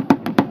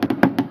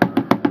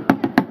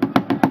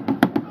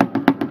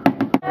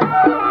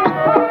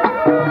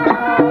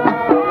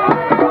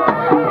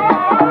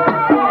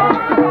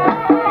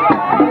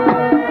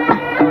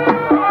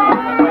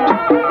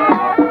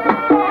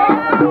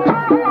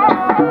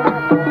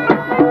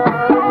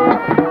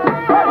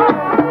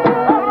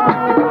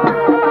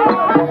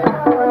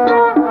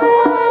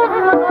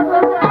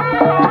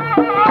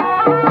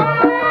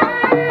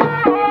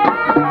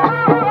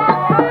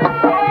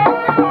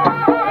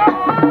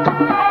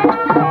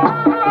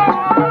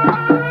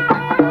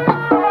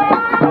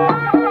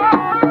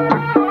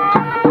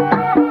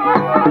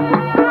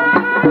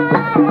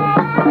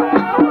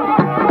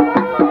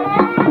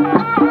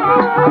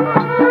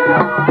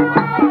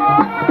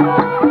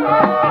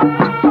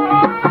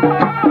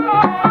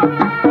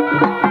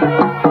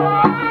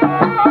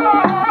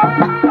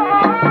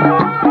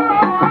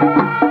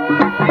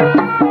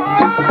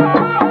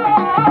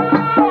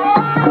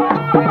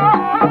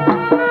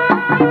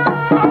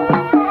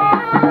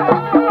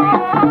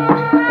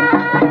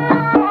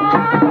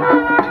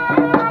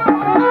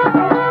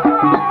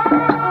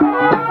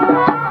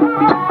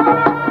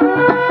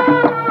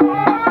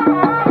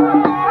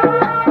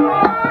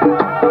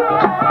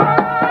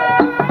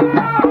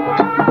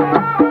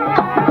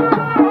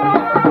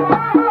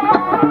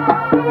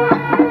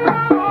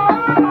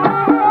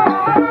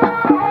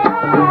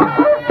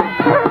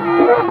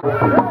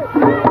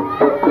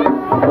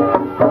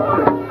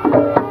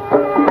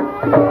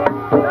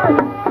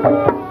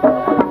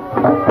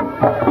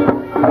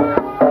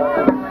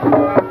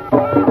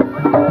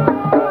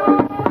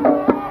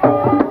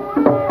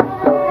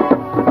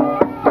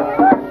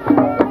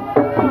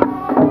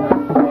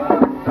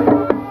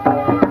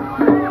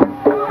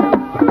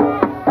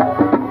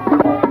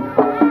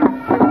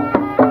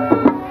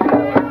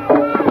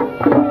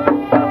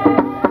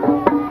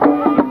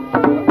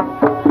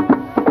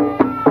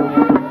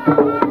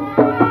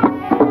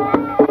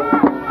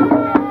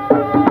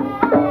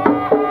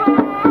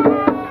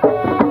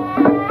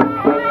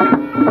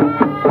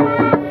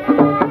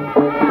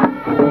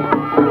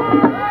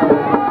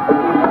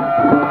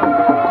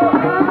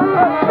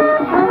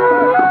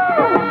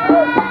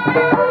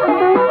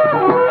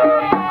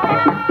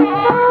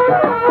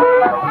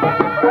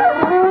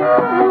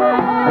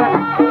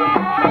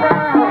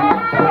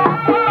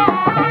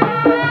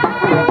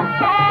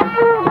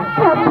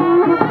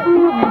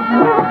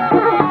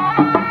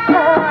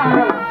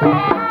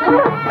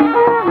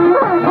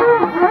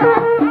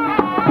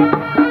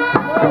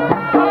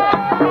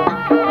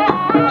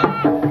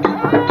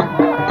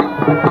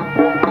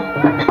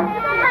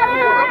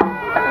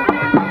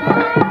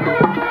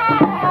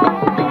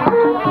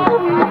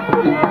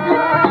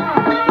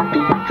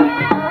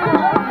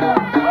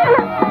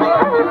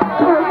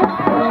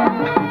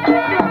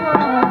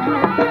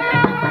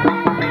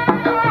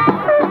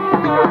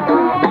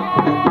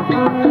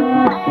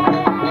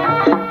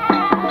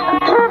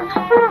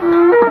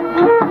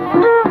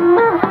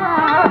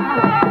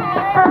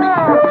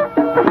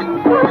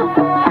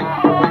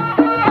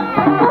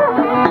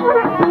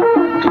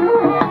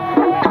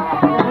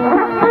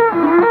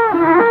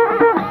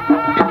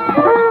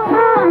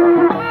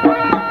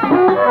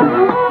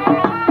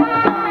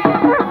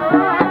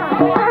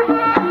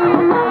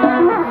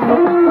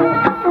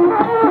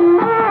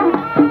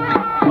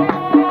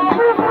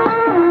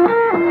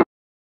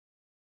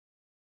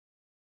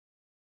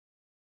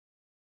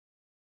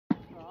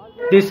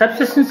 The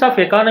subsistence of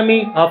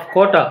economy of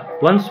Kota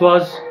once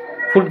was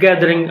food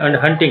gathering and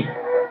hunting.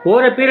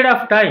 Over a period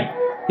of time,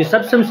 the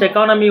subsistence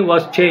economy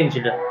was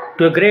changed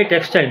to a great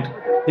extent.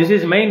 This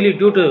is mainly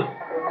due to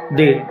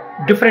the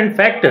different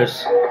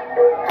factors.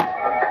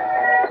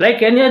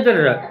 Like any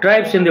other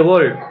tribes in the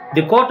world,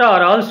 the Kota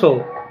are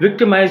also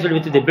victimized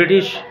with the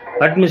British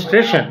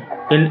administration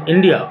in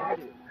India.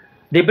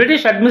 The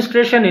British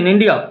administration in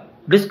India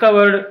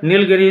discovered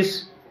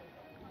Nilgiris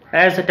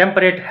as a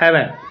temperate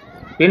haven.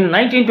 In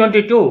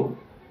 1922,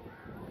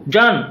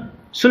 John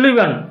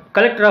Sullivan,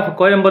 collector of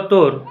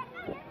Coimbatore,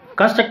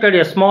 constructed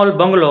a small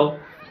bungalow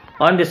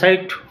on the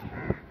site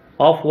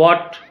of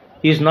what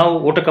is now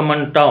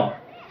Udhagamandalam town.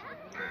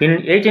 In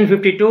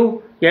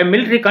 1852, a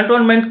military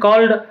cantonment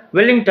called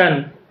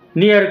Wellington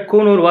near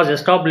Koonur was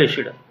established.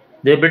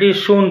 The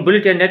British soon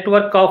built a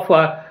network of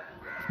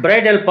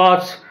bridle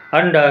paths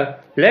and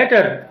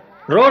later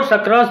roads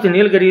across the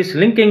Nilgiris,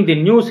 linking the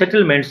new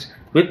settlements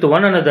with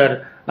one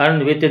another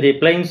and with the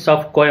plains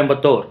of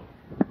Coimbatore.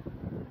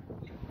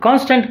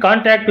 Constant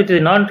contact with the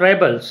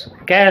non-tribals,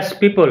 caste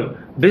people,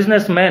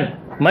 businessmen,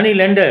 money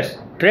lenders,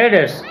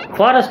 traders,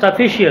 forest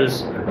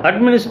officials,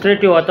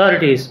 administrative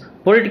authorities,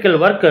 political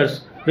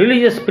workers,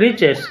 religious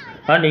preachers,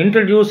 and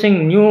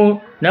introducing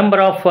new number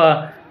of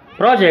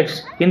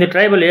projects in the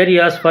tribal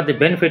areas for the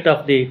benefit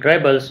of the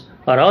tribals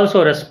are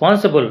also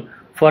responsible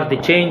for the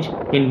change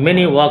in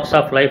many walks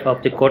of life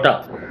of the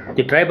Kota.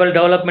 The tribal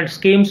development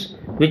schemes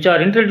which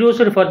are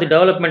introduced for the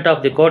development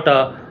of the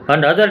Kota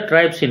and other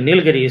tribes in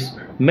Nilgiris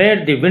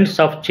made the winds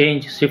of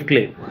change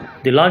swiftly.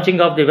 The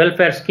launching of the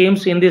welfare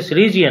schemes in this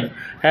region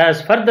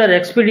has further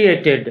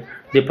expedited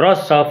the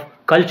process of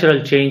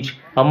cultural change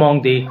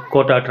among the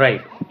Kota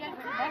tribe.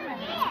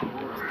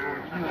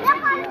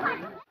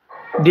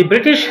 The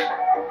British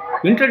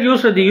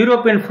introduced the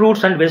European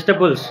fruits and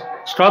vegetables,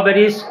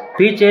 strawberries,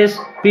 peaches,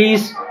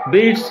 peas,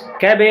 beets,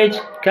 cabbage,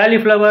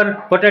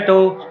 cauliflower,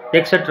 potato,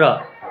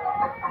 etc.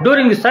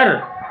 During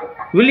Sir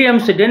William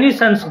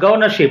Denison's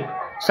governorship,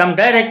 some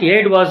direct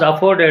aid was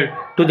afforded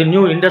to the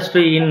new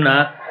industry in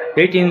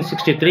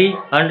 1863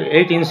 and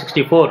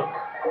 1864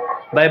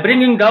 by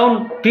bringing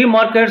down tea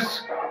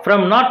markets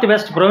from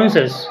northwest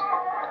provinces.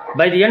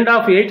 By the end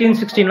of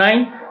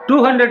 1869,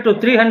 200 to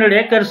 300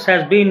 acres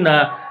has been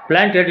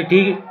planted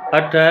tea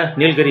at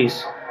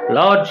Nilgiris.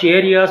 Large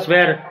areas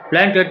were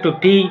planted to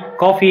tea,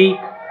 coffee,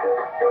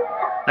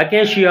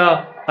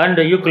 acacia and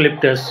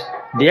eucalyptus.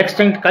 The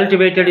extent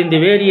cultivated in the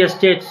various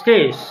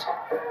states,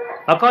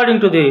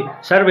 according to the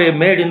survey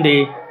made in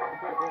the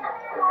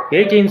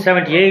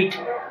 1878,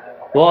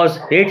 was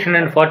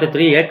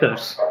 843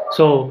 acres.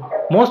 So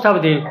most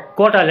of the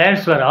Kota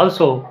lands were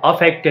also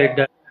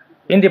affected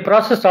in the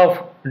process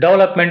of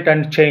development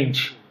and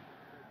change.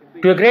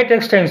 To a great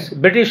extent,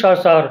 British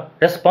are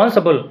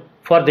responsible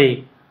for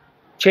the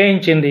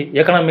change in the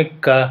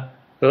economic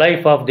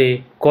life of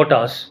the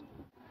Kotas.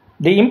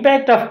 The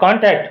impact of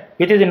contact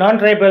with the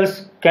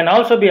non-tribals can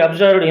also be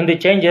observed in the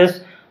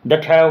changes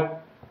that have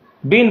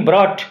been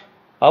brought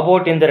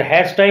about in their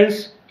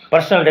hairstyles,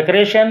 personal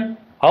decoration,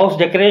 house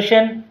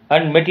decoration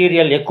and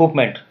material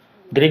equipment.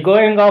 The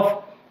regrowing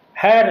of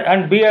hair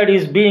and beard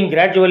is being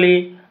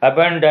gradually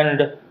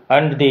abandoned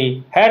and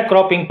the hair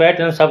cropping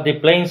patterns of the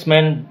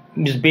plainsmen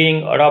is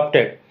being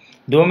adopted.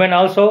 The women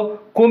also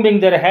combing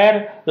their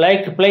hair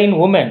like plain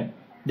women.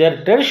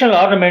 Their traditional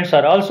ornaments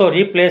are also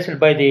replaced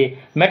by the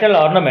metal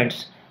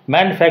ornaments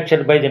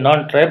manufactured by the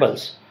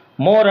non-tribals.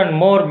 More and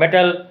more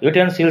metal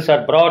utensils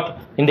are brought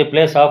in the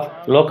place of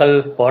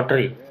local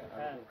pottery.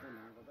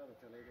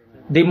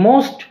 The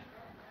most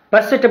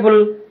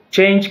perceptible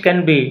change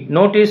can be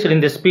noticed in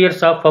the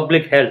spheres of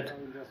public health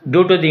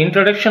due to the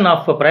introduction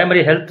of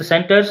primary health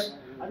centers,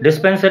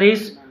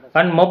 dispensaries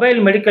and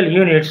mobile medical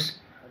units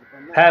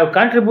have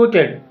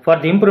contributed for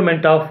the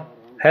improvement of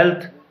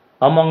health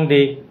among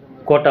the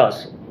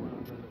Kotas.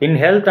 In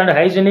health and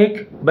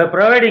hygienic, by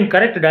providing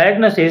correct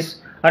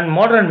diagnosis and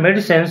modern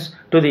medicines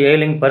to the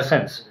ailing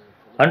persons.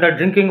 Under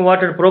drinking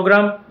water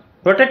program,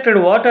 protected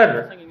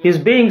water is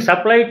being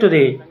supplied to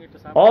the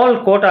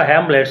all Kota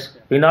hamlets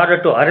in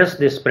order to arrest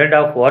the spread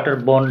of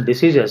waterborne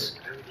diseases.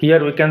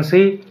 Here we can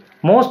see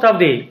most of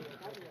the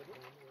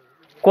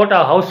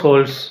Kota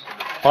households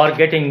are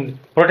getting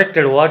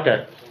protected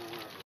water.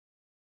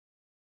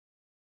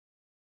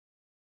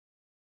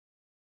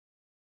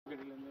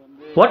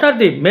 What are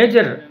the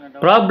major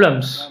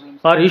problems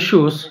or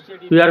issues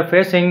we are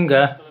facing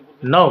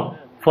now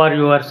for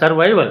your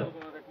survival?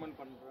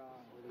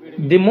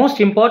 The most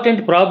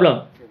important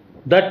problem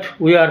that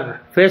we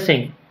are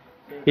facing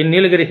in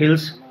Nilgiri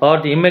Hills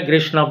are the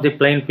immigration of the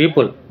plain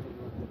people.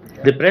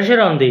 The pressure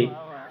on the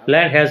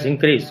land has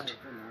increased.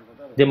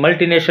 The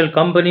multinational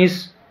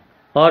companies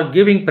are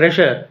giving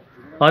pressure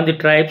on the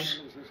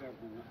tribes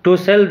to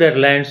sell their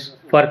lands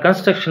for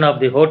construction of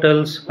the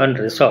hotels and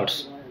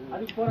resorts.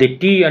 The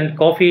tea and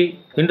coffee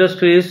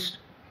industries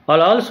are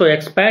also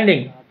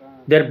expanding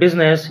their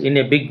business in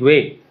a big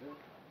way.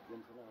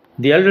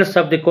 The elders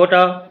of the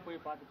Kota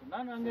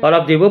are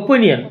of the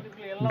opinion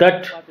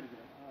that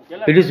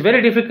it is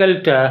very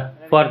difficult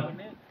for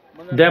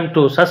them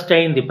to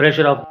sustain the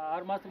pressure of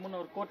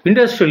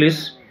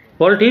industrialists,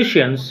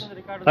 politicians,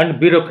 and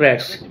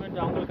bureaucrats.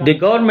 The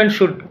government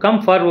should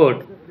come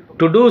forward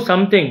to do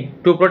something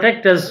to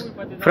protect us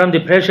from the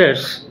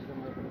pressures.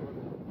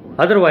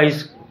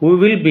 Otherwise, we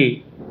will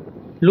be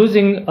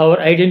losing our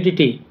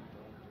identity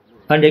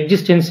and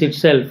existence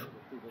itself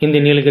in the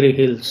Nilgiri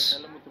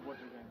Hills.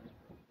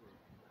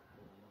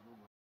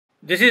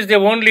 This is the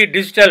only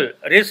digital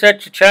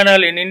research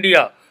channel in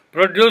India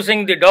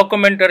producing the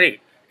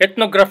documentary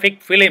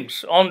ethnographic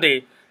films on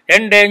the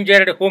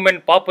endangered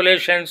human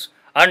populations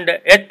and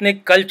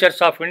ethnic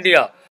cultures of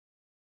India.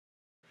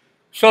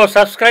 So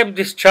subscribe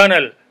this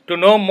channel to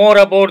know more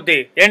about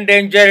the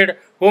endangered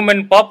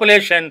human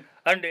population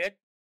and